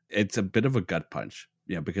live, it's a bit of a gut punch,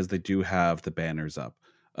 because they do have the banners up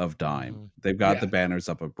of Dime. Mm-hmm. They've got the banners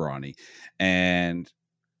up of Brawny. And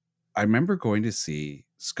I remember going to see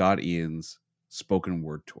Scott Ian's spoken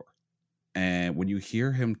word tour. And when you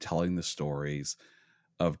hear him telling the stories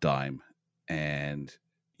of Dime, and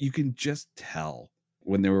you can just tell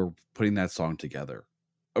when they were putting that song together,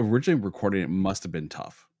 originally recording it must have been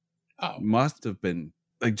tough. Oh, must have been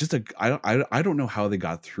like just I don't know how they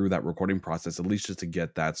got through that recording process, at least just to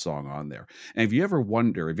get that song on there. And if you ever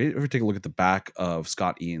take a look at the back of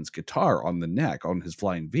Scott Ian's guitar on the neck on his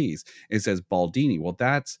Flying V's, it says Baldini. Well,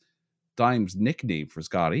 that's Dime's nickname for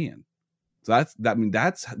Scott Ian. So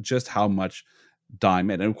that's just how much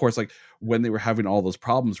Dime in. And of course, like when they were having all those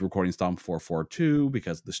problems recording Stomp 442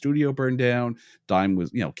 because the studio burned down, Dime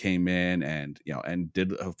was, came in and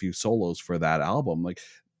did a few solos for that album. Like,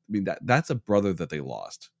 I mean, that's a brother that they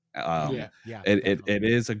lost. It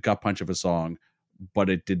is a gut punch of a song, but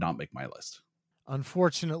it did not make my list.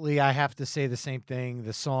 Unfortunately, I have to say the same thing.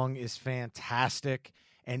 The song is fantastic.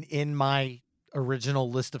 And in my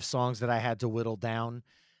original list of songs that I had to whittle down,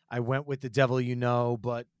 I went with The Devil You Know,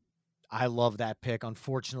 but I love that pick.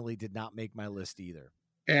 Unfortunately, did not make my list either.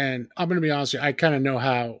 And I'm going to be honest with you, I kind of know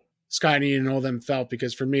how Scott and Ian and all them felt,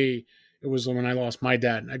 because for me, it was when I lost my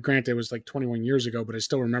dad. And granted, it was like 21 years ago, but I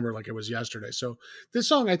still remember like it was yesterday. So this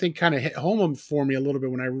song, I think, kind of hit home for me a little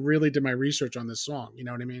bit when I really did my research on this song. You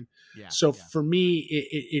know what I mean? Yeah. So for me,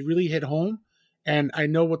 it really hit home. And I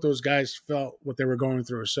know what those guys felt, what they were going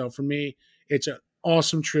through. So for me, it's an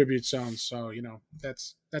awesome tribute song. So,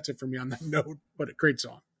 that's it for me on that note, but a great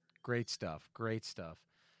song. Great stuff. Great stuff.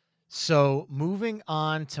 So moving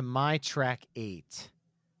on to my track 8.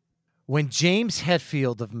 When James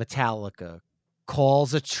Hetfield of Metallica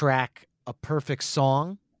calls a track a perfect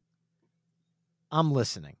song, I'm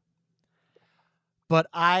listening. But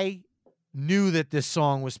I knew that this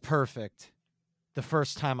song was perfect the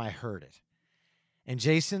first time I heard it. And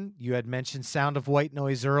Jason, you had mentioned Sound of White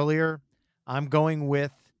Noise earlier. I'm going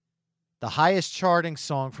with the highest charting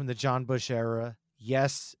song from the John Bush era.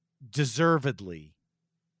 Yes, deservedly.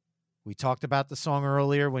 We talked about the song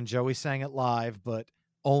earlier when Joey sang it live, but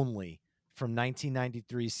only from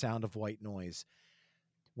 1993's Sound of White Noise.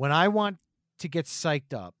 When I want to get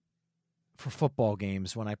psyched up for football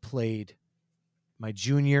games when I played my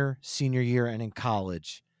junior, senior year, and in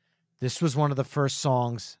college, this was one of the first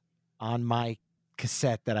songs on my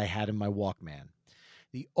cassette that I had in my Walkman.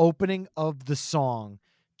 The opening of the song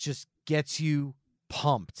just gets you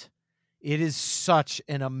pumped. It is such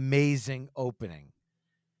an amazing opening,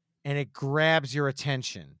 and it grabs your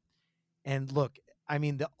attention. And look, I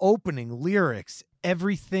mean, the opening lyrics,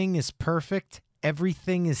 everything is perfect,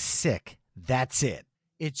 everything is sick. That's it.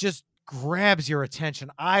 It just grabs your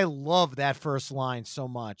attention. I love that first line so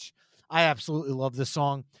much. I absolutely love the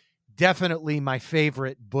song. Definitely my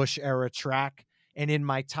favorite Bush era track, and in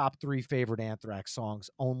my top 3 favorite Anthrax songs,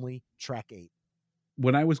 only track 8.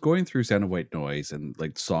 When I was going through Sound of White Noise and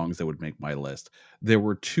like songs that would make my list, there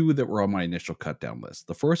were 2 that were on my initial cut down list.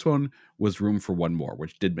 The first one was Room for One More,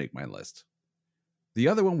 which did make my list. The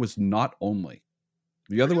other one was Not Only.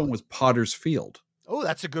 The other one was Potter's Field. Oh,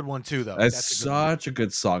 that's a good one too, though. That's such a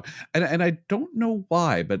good song, and I don't know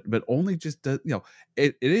why, but only just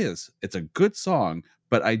it's a good song,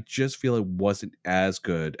 but I just feel it wasn't as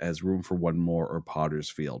good as Room for One More or Potter's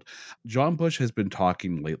Field. John Bush has been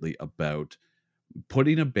talking lately about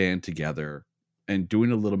putting a band together and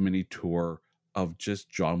doing a little mini tour of just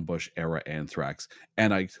John Bush era Anthrax,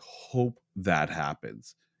 and I hope that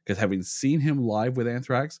happens, because having seen him live with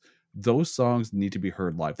Anthrax, those songs need to be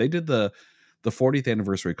heard live. They did the 40th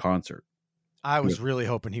anniversary concert. I was really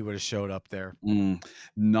hoping he would have showed up there.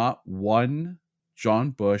 Not one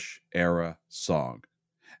John Bush era song.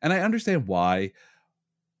 And I understand why,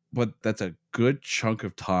 but that's a good chunk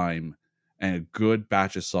of time and a good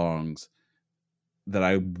batch of songs that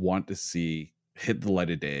I want to see hit the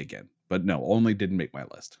light of day again. But no, only didn't make my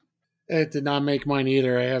list. It did not make mine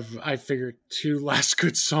either. I figured 2 last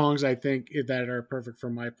good songs, I think, that are perfect for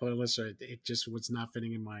my playlist. So it just was not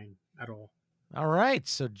fitting in mine at all. All right.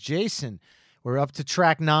 So, Jason, we're up to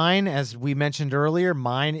track 9. As we mentioned earlier,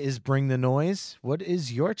 mine is Bring the Noise. What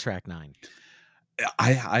is your track 9?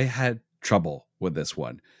 I had trouble with this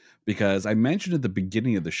one because I mentioned at the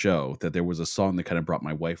beginning of the show that there was a song that kind of brought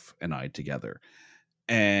my wife and I together.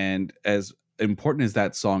 And as important as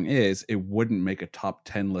that song is, it wouldn't make a top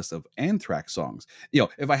 10 list of Anthrax songs.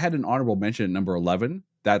 If I had an honorable mention at number 11,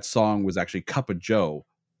 that song was actually Cup of Joe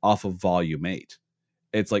off of Volume 8.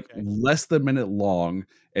 It's like less than a minute long.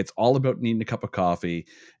 It's all about needing a cup of coffee,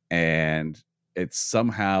 and it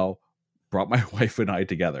somehow brought my wife and I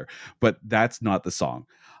together. But that's not the song.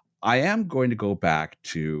 I am going to go back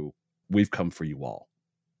to We've Come For You All,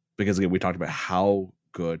 because again, we talked about how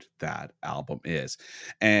good that album is.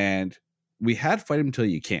 And we had Fight 'Em Till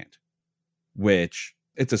You Can't, which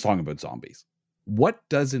it's a song about zombies. What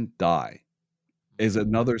Doesn't Die is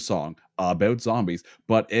another song about zombies,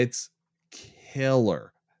 but it's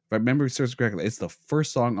killer. If I remember correctly, it's the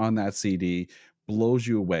first song on that CD, blows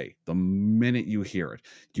you away the minute you hear it.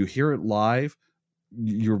 You hear it live,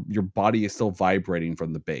 your body is still vibrating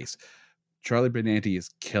from the bass. Charlie Benanti is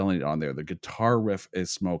killing it on there. The guitar riff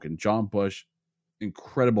is smoking. John Bush,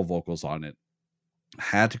 incredible vocals on it.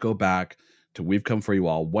 Had to go back to We've Come For You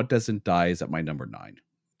All. What Doesn't Die is at my number 9.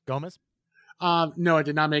 Gomez? No, it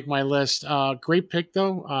did not make my list. Great pick,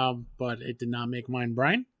 though, but it did not make mine.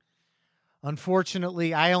 Brian?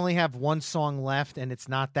 Unfortunately, I only have one song left, and it's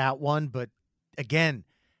not that one. But again,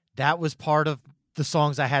 that was part of the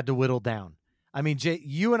songs I had to whittle down. I mean,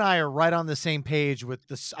 you and I are right on the same page with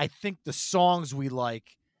this. I think the songs we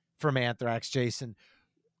like from Anthrax, Jason.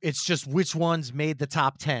 It's just which ones made the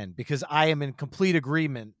top 10, because I am in complete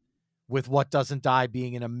agreement with What Doesn't Die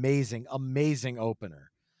being an amazing, amazing opener,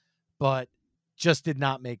 but just did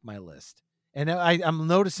not make my list. And I'm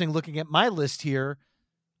noticing, looking at my list here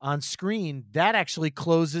on screen, that actually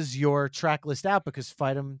closes your track list out, because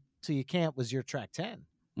Fight 'Em Till You Can't was your track 10.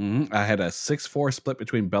 I had a 6-4 split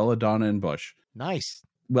between Belladonna and Bush. Nice.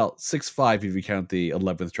 Well, 6-5 if you count the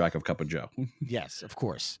 11th track of Cup of Joe. Yes, of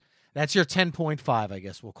course. That's your 10.5, I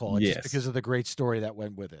guess we'll call it, just Yes. because of the great story that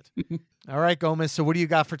went with it. All right, Gomez. So what do you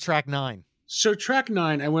got for track 9? So track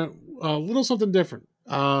 9, I went a little something different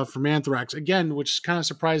from Anthrax again, which kind of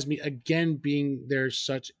surprised me again, being there's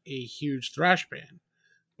such a huge thrash band.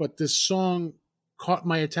 But this song caught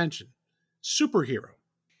my attention. Superhero.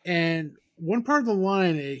 And one part of the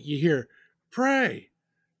line you hear, pray,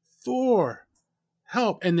 Thor,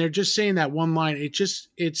 help. And they're just saying that one line.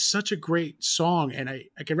 It's such a great song. And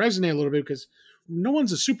I can resonate a little bit because no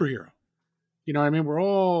one's a superhero. You know what I mean? We're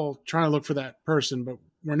all trying to look for that person, but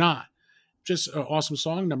we're not. Just an awesome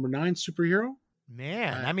song. Number 9, Superhero.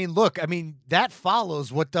 Man, I mean, look, that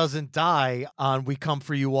follows What Doesn't Die on We Come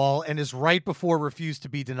For You All and is right before Refuse to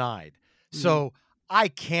Be Denied. So I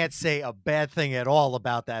can't say a bad thing at all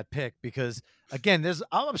about that pick because, again,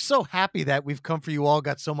 I'm so happy that We've Come For You All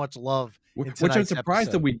got so much love. Which I'm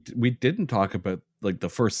surprised that we didn't talk about, like the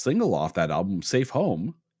first single off that album, Safe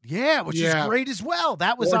Home. Yeah, which is great as well.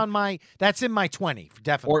 That was that's in my 20,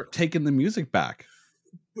 definitely. Or Taking the Music Back.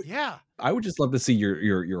 Yeah. I would just love to see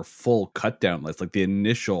your full cut down list, like the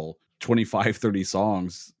initial 25, 30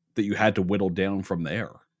 songs that you had to whittle down from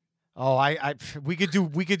there. Oh, we could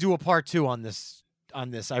do a part 2 on this.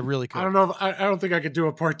 I really could. I don't know. I don't think I could do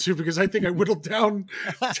a part 2 because I think I whittled down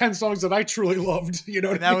 10 songs that I truly loved. You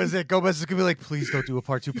know, that was it. Gomez is gonna be like, please don't do a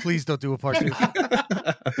part 2. Please don't do a part 2.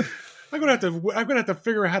 I'm gonna have to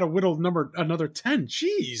figure out how to whittle another 10.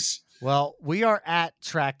 Jeez. Well, we are at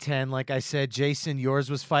track 10. Like I said, Jason, yours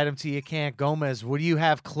was Fight 'Em Till You Can't. Gomez, what do you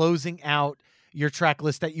have closing out your track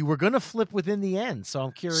list that you were going to flip within the end? So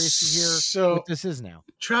I'm curious to hear what this is now.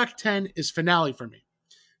 Track 10 is Finale for me.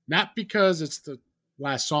 Not because it's the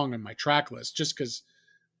last song on my track list, just because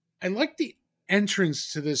I like the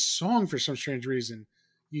entrance to this song for some strange reason.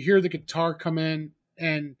 You hear the guitar come in,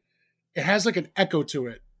 and it has like an echo to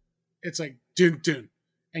it. It's like, dun, dun.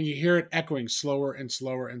 And you hear it echoing slower and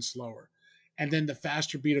slower and slower. And then the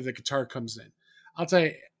faster beat of the guitar comes in. I'll tell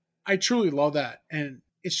you, I truly love that. And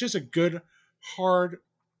it's just a good, hard,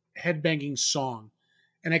 headbanging song.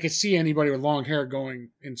 And I could see anybody with long hair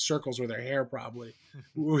going in circles with their hair probably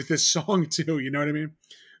with this song too. You know what I mean?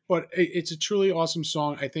 But it's a truly awesome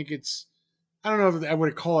song. I think I don't know if I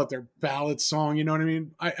would call it their ballad song. You know what I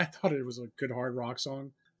mean? I thought it was a good hard rock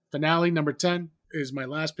song. Finale, number 10, is my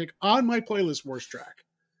last pick on my playlist worst track.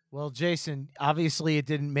 Well, Jason, obviously it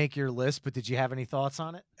didn't make your list, but did you have any thoughts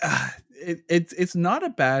on it? It's not a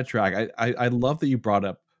bad track. I love that you brought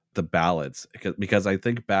up the ballads because I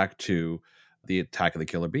think back to the Attack of the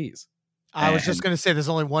Killer Bees. I was just going to say there's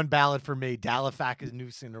only one ballad for me, Dalifak is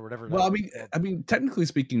Newson or whatever. Well, I mean, technically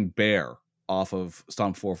speaking, Bear off of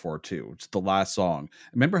Stomp 442, which is the last song.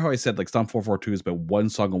 Remember how I said like Stomp 442 is about one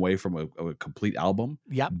song away from a complete album?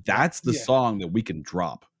 Yep. That's the song that we can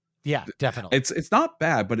drop. Yeah, definitely. It's not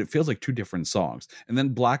bad, but it feels like two different songs. And then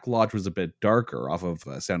Black Lodge was a bit darker off of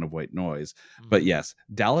Sound of White Noise. Mm-hmm. But yes,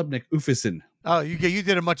 Dalibnik Ufison. Oh, you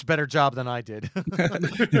did a much better job than I did.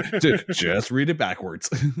 Just read it backwards.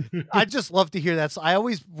 I just love to hear that. So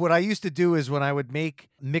what I used to do is when I would make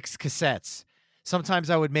mixed cassettes,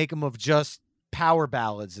 sometimes I would make them of just power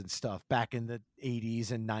ballads and stuff back in the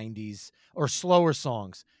 80s and 90s or slower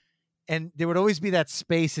songs. And there would always be that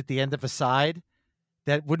space at the end of a side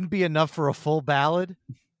that wouldn't be enough for a full ballad.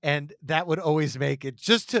 And that would always make it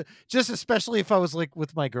just especially if I was like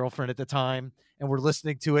with my girlfriend at the time and we're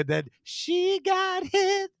listening to it, then she got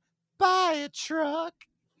hit by a truck.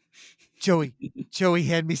 Joey,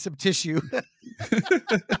 hand me some tissue.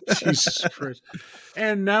 Jesus Christ.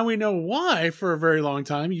 And now we know why, for a very long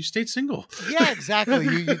time, you stayed single. Yeah, exactly.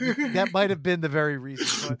 That might have been the very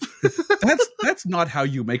reason. But that's not how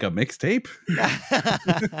you make a mixtape.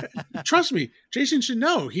 Trust me, Jason should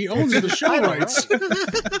know. He owns the show rights.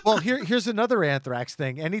 Well, here's another Anthrax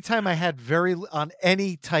thing. Anytime I had on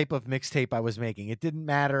any type of mixtape I was making, it didn't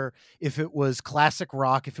matter if it was classic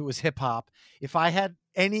rock, if it was hip hop, if I had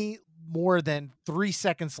any more than 3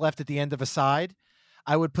 seconds left at the end of a side,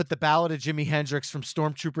 I would put the ballad of Jimi Hendrix from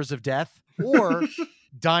Stormtroopers of Death or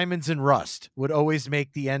Diamonds and Rust would always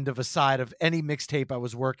make the end of a side of any mixtape I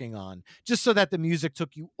was working on, just so that the music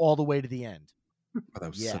took you all the way to the end. Oh, that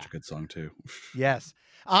was such a good song too. Yes.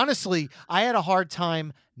 Honestly, I had a hard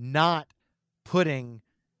time not putting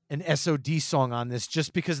an SOD song on this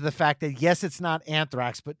just because of the fact that, yes, it's not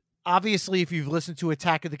Anthrax, but obviously if you've listened to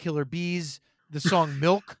Attack of the Killer Bees, the song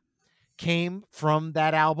Milk came from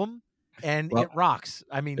that album, and it rocks.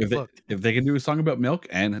 I mean, if they can do a song about milk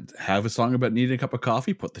and have a song about needing a cup of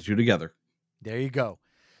coffee, put the two together. There you go.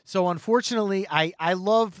 So unfortunately, I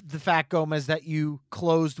love the fact, Gomez, that you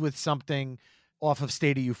closed with something off of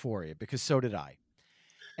State of Euphoria, because so did I.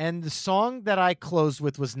 And the song that I closed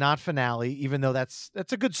with was not Finale, even though that's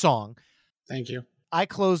a good song. Thank you. I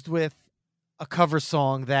closed with a cover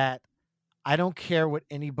song that I don't care what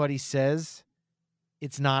anybody says.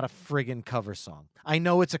 It's not a friggin' cover song. I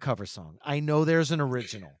know it's a cover song. I know there's an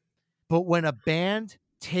original. But when a band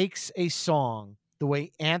takes a song the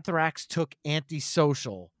way Anthrax took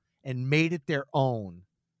Antisocial and made it their own,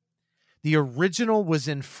 the original was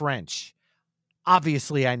in French.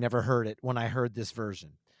 Obviously, I never heard it when I heard this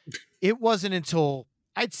version. It wasn't until,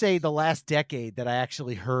 I'd say, the last decade that I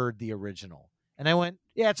actually heard the original. And I went,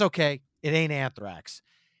 yeah, it's okay. It ain't Anthrax.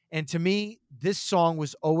 And to me, this song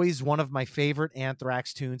was always one of my favorite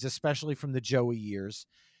Anthrax tunes, especially from the Joey years.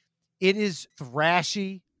 It is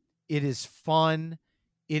thrashy. It is fun.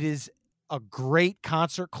 It is a great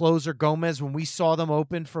concert closer. Gomez, when we saw them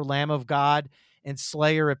open for Lamb of God and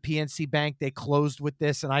Slayer at PNC Bank, they closed with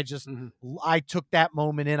this. And I took that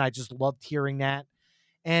moment in. I just loved hearing that.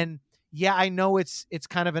 And yeah, I know it's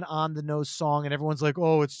kind of an on the nose song and everyone's like,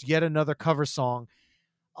 oh, it's yet another cover song.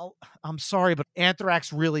 I'm sorry, but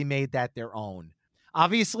Anthrax really made that their own.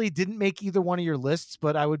 Obviously didn't make either one of your lists,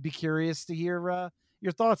 but I would be curious to hear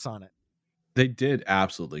your thoughts on it. They did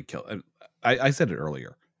absolutely kill it. I said it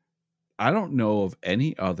earlier. I don't know of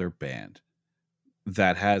any other band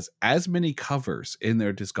that has as many covers in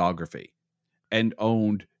their discography and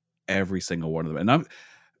owned every single one of them. And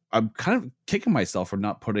I'm kind of kicking myself for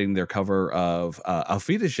not putting their cover of Auf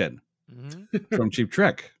Wiedersehen from Cheap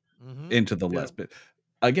Trick into the list. But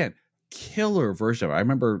again, killer version of it. I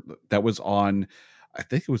remember that was on, I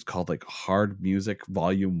think it was called like Hard Music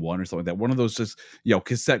Volume 1 or something like that. One of those just,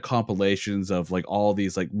 cassette compilations of like all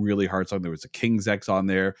these like really hard songs. There was a King's X on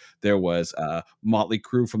there. There was Motley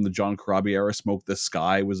Crue from the John Corabi era. Smoke the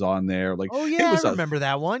Sky was on there. Like, oh yeah, I remember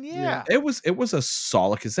that one. Yeah. It was a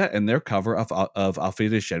solid cassette, and their cover of Auf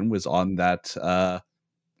Wiedersehen was on that.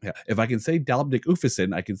 Yeah, if I can say Dalbnik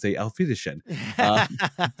Ufesen, I can say Auf Wiedersehen. Am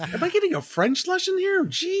I getting a French lesson here?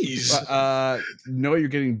 Jeez. No, you're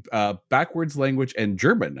getting backwards language and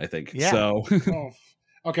German, I think. Yeah. So.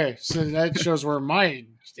 Okay, so that shows where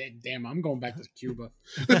damn, I'm going back to Cuba.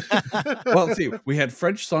 Well, let's see. We had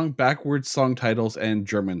French song backwards song titles and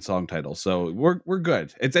German song titles, so we're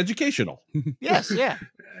good. It's educational. Yes, yeah.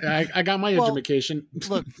 I got my education.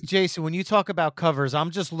 Look, Jason, when you talk about covers,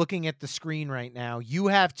 I'm just looking at the screen right now. You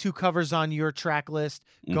have 2 covers on your track list.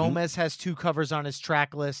 Gomez has 2 covers on his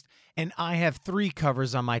track list. And I have 3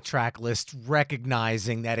 covers on my track list,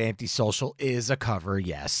 recognizing that Antisocial is a cover,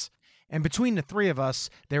 yes. And between the 3 of us,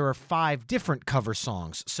 there are 5 different cover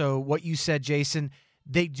songs. So what you said, Jason,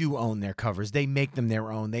 they do own their covers. They make them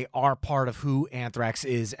their own. They are part of who Anthrax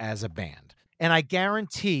is as a band. And I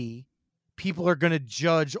guarantee people are going to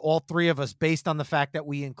judge all 3 of us based on the fact that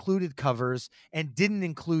we included covers and didn't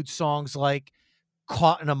include songs like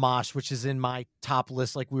Caught in a Mosh, which is in my top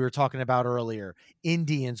list, like we were talking about earlier.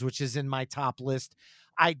 Indians, which is in my top list.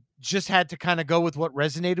 I just had to kind of go with what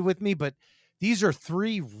resonated with me, but these are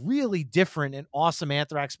 3 really different and awesome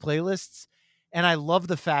Anthrax playlists. And I love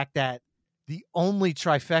the fact that the only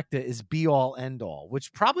trifecta is Be All End All,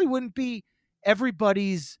 which probably wouldn't be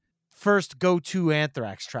everybody's first go-to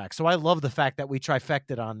Anthrax track. So I love the fact that we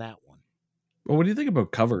trifected on that one. Well, what do you think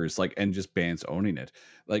about covers, like, and just bands owning it?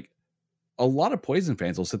 Like, a lot of Poison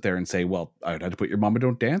fans will sit there and say, well, I'd have to put Your Mama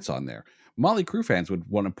Don't Dance on there. Motley Crue fans would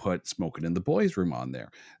want to put Smoking in the Boys' Room on there.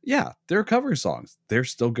 Yeah, they're cover songs. They're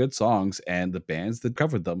still good songs, and the bands that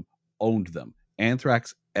covered them owned them.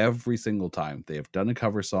 Anthrax, every single time they have done a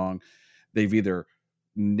cover song, they've either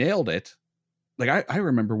nailed it. Like, I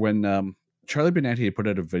remember when Charlie Benanti had put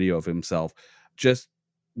out a video of himself just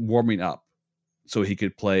warming up so he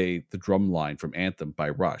could play the drum line from Anthem by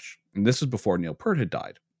Rush. And this was before Neil Peart had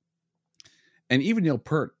died. And even Neil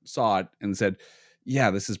Peart saw it and said, yeah,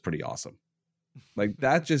 this is pretty awesome. Like,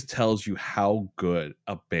 that just tells you how good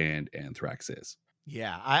a band Anthrax is.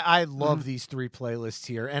 Yeah, I love these 3 playlists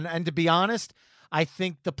here. And to be honest, I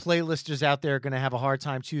think the playlisters out there are going to have a hard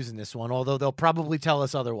time choosing this one, although they'll probably tell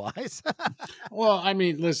us otherwise. Well, I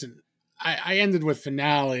mean, listen, I ended with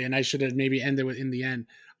Finale, and I should have maybe ended with In the End.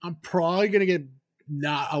 I'm probably going to get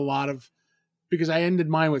not a lot of, because I ended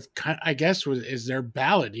mine with, I guess, is their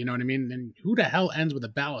ballad, you know what I mean? And who the hell ends with a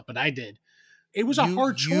ballad? But I did. It was a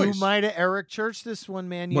hard choice. You might have Eric Church this one,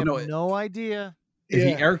 man. You have no idea. If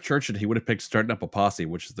he Eric Churched it, he would have picked Starting Up a Posse,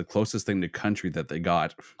 which is the closest thing to country that they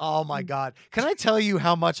got. Oh my God. Can I tell you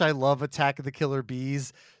how much I love Attack of the Killer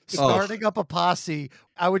Bees? Starting Up a Posse,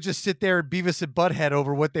 I would just sit there and Beavis and Butthead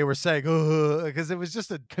over what they were saying, because it was just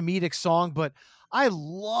a comedic song. But I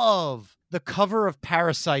love the cover of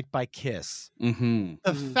Parasite by Kiss.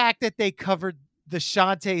 The fact that they covered the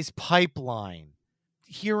Shantae's Pipeline.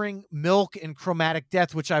 hearing Milk and Chromatic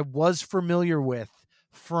Death, which I was familiar with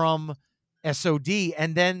from SOD,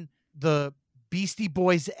 and then the Beastie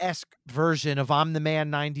Boys-esque version of I'm the Man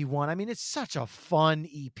 91. I mean, it's such a fun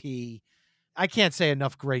EP. I can't say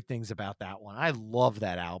enough great things about that one. I love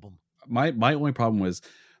that album. My only problem was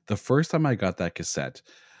the first time I got that cassette,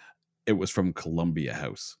 it was from Columbia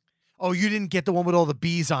House. Oh, you didn't get the one with all the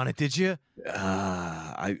bees on it, did you?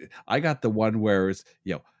 I got the one where it's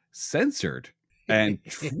censored, and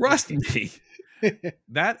trust me,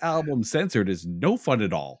 that album censored is no fun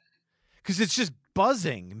at all. Because it's just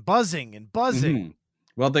buzzing and buzzing and buzzing. Mm-hmm.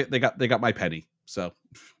 Well, they got my penny, so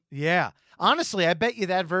yeah. Honestly, I bet you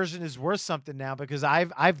that version is worth something now because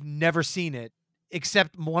I've never seen it,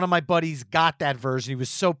 except one of my buddies got that version. He was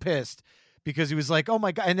so pissed because he was like, "Oh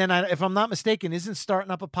my god!" And then, if I'm not mistaken, isn't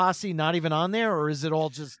Starting Up a Posse not even on there, or is it all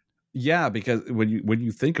just? Yeah, because when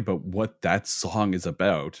you think about what that song is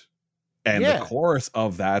about, and the chorus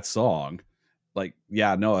of that song, I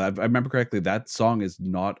remember correctly, that song is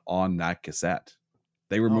not on that cassette.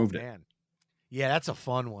 They removed it. Yeah, that's a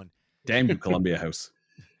fun one. Damn you, Columbia House.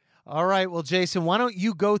 All right, well, Jason, why don't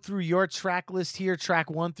you go through your track list here,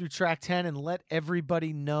 track 1 through track 10, and let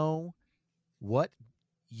everybody know what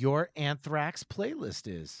your Anthrax playlist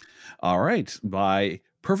is. All right. My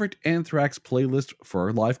perfect Anthrax playlist for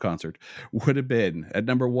a live concert would have been at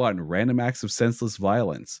number 1, Random Acts of Senseless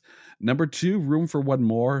Violence. Number 2, Room for One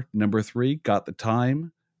More. Number 3, Got the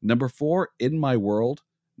Time. Number 4, In My World.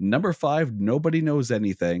 Number 5, Nobody Knows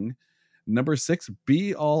Anything. Number 6,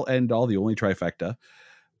 Be All End All, the only trifecta.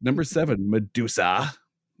 Number 7, Medusa.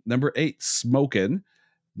 Number 8, Smokin'.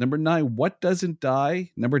 Number 9, What Doesn't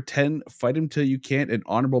Die. Number 10, Fight 'Em Till You Can't. An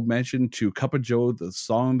honorable mention to Cup of Joe, the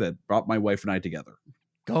song that brought my wife and I together.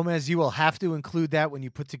 Gomez, you will have to include that when you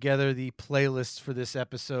put together the playlist for this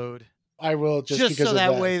episode. I will, just because so of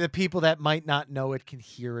that way the people that might not know it can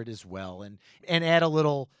hear it as well, and add a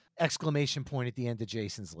little exclamation point at the end of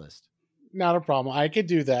Jason's list. Not a problem. I could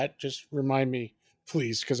do that. Just remind me,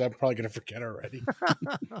 please, because I'm probably going to forget already.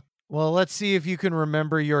 Well, let's see if you can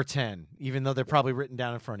remember your 10, even though they're probably written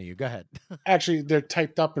down in front of you. Go ahead. Actually, they're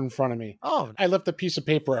typed up in front of me. Oh, I left a piece of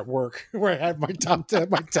paper at work where I had my top 10,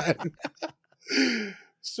 my 10.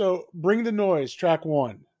 So, Bring the Noise, track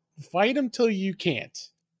 1. Fight 'Em Till You Can't.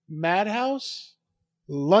 Madhouse,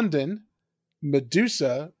 London,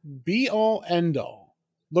 Medusa, Be All End All.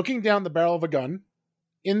 Looking Down the Barrel of a Gun.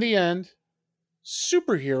 In the End,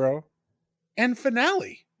 Superhero, and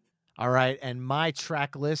Finale. All right, and my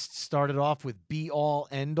track list started off with Be All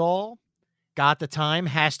End All, Got the Time,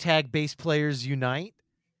 hashtag Bass Players Unite,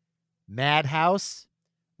 Madhouse,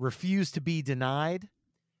 Refuse to Be Denied,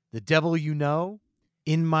 The Devil You Know,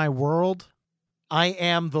 In My World, I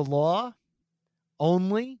Am the Law,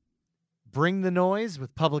 Only, Bring the Noise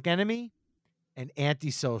with Public Enemy, and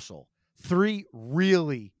Antisocial. 3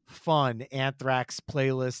 really fun Anthrax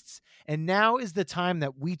playlists. And now is the time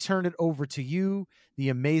that we turn it over to you, the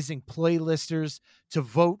amazing playlisters, to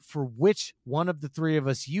vote for which one of the 3 of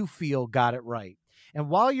us you feel got it right. And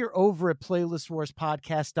while you're over at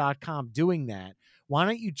playlistwarspodcast.com doing that, why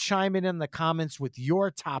don't you chime in the comments with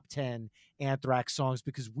your top 10 Anthrax songs,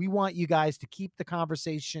 because we want you guys to keep the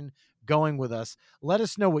conversation going with us. Let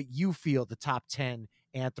us know what you feel the top 10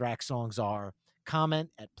 Anthrax songs are. Comment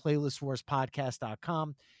at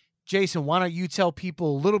playlistwarspodcast.com. Jason, why don't you tell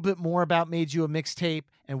people a little bit more about Made You a Mixtape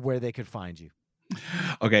and where they could find you?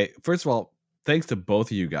 Okay, first of all, thanks to both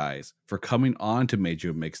of you guys for coming on to Made You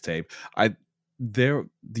a Mixtape.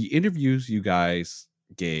 The interviews you guys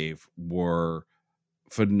gave were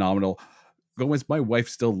phenomenal. Gomez, my wife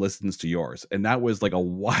still listens to yours, and that was like a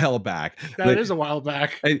while back. That is a while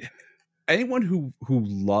back. And anyone who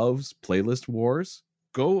loves Playlist Wars,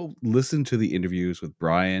 go listen to the interviews with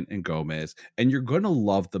Brian and Gomez, and you're going to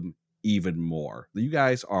love them even more. You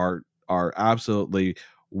guys are absolutely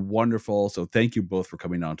wonderful. So thank you both for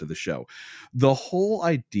coming on to the show. The whole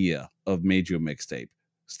idea of Made You a Mixtape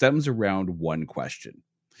stems around one question.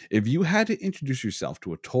 If you had to introduce yourself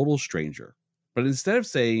to a total stranger, but instead of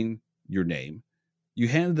saying your name, you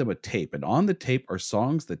handed them a tape, and on the tape are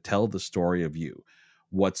songs that tell the story of you.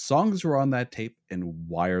 What songs are on that tape and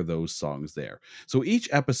why are those songs there? So each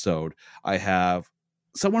episode, I have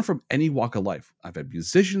someone from any walk of life. I've had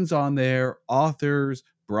musicians on there, authors,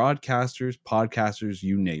 broadcasters, podcasters,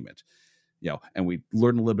 you name it. And we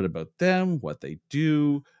learn a little bit about them, what they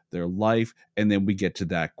do, their life, and then we get to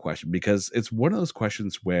that question, because it's one of those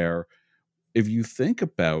questions where if you think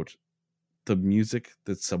about the music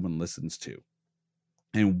that someone listens to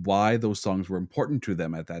and why those songs were important to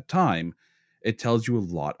them at that time, it tells you a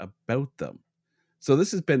lot about them. So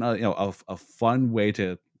this has been a fun way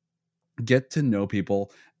to get to know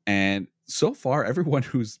people. And so far, everyone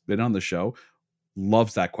who's been on the show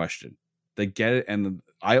loves that question. They get it, and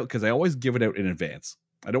because I always give it out in advance.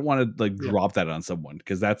 I don't want to drop that on someone,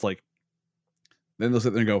 because that's like, then they'll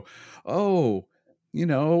sit there and go, oh,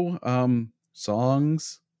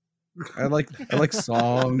 songs. I like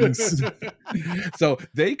songs. So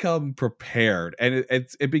they come prepared, and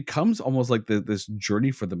it becomes almost like this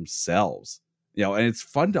journey for themselves, and it's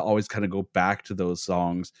fun to always kind of go back to those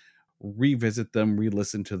songs, revisit them,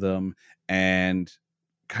 re-listen to them, and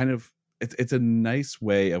kind of it's a nice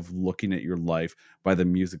way of looking at your life by the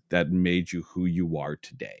music that made you who you are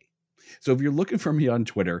today. So if you're looking for me on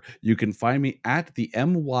Twitter, you can find me at the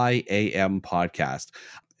MYAM podcast.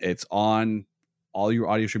 It's on all your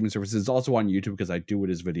audio streaming services. It's also on YouTube, because I do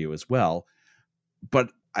it as video as well.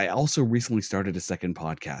 But I also recently started a second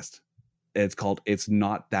podcast. It's called It's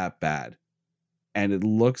Not That Bad. And it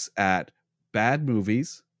looks at bad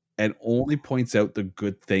movies and only points out the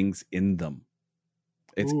good things in them.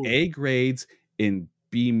 It's A grades in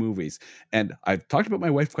B movies. And I've talked about my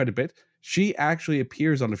wife quite a bit. She actually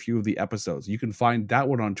appears on a few of the episodes. You can find that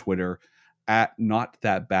one on Twitter at Not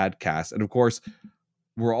That Bad Cast. And of course,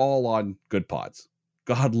 we're all on Good Pods.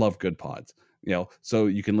 God love Good Pods. So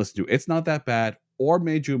you can listen to It's Not That Bad or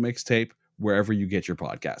Made You a Mixtape wherever you get your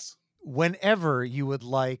podcasts. Whenever you would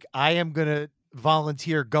like, I am going to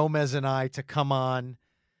volunteer Gomez and I to come on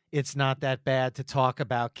It's Not That Bad to talk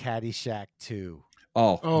about Caddyshack 2.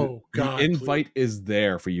 Oh, God. The invite is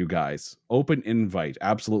there for you guys. Open invite.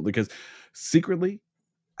 Absolutely. Because secretly,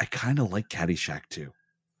 I kind of like Caddyshack 2.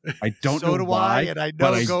 I don't know why. And I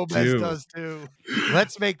know Gomez does too.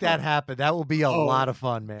 Let's make that happen. That will be a lot of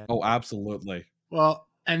fun, man. Oh, absolutely. Well,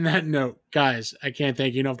 on that note, guys, I can't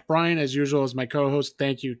thank you enough. Brian, as usual, is my co-host.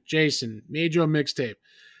 Thank you. Jason, Made You a Mixtape.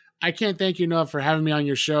 I can't thank you enough for having me on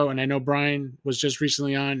your show. And I know Brian was just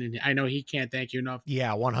recently on, and I know he can't thank you enough.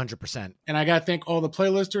 Yeah, 100%. And I got to thank all the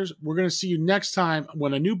playlisters. We're going to see you next time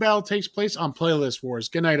when a new battle takes place on Playlist Wars.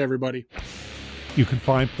 Good night, everybody. You can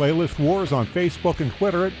find Playlist Wars on Facebook and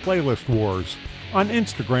Twitter at Playlist Wars, on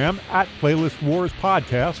Instagram at Playlist Wars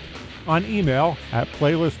Podcast, on email at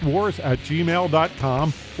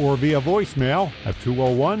playlistwars@gmail.com, or via voicemail at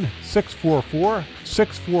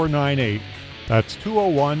 201-644-6498. That's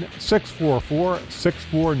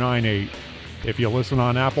 201-644-6498. If you listen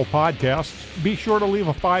on Apple Podcasts, be sure to leave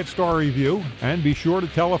a 5-star review, and be sure to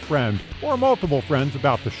tell a friend or multiple friends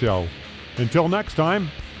about the show. Until next time,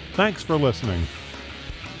 thanks for listening.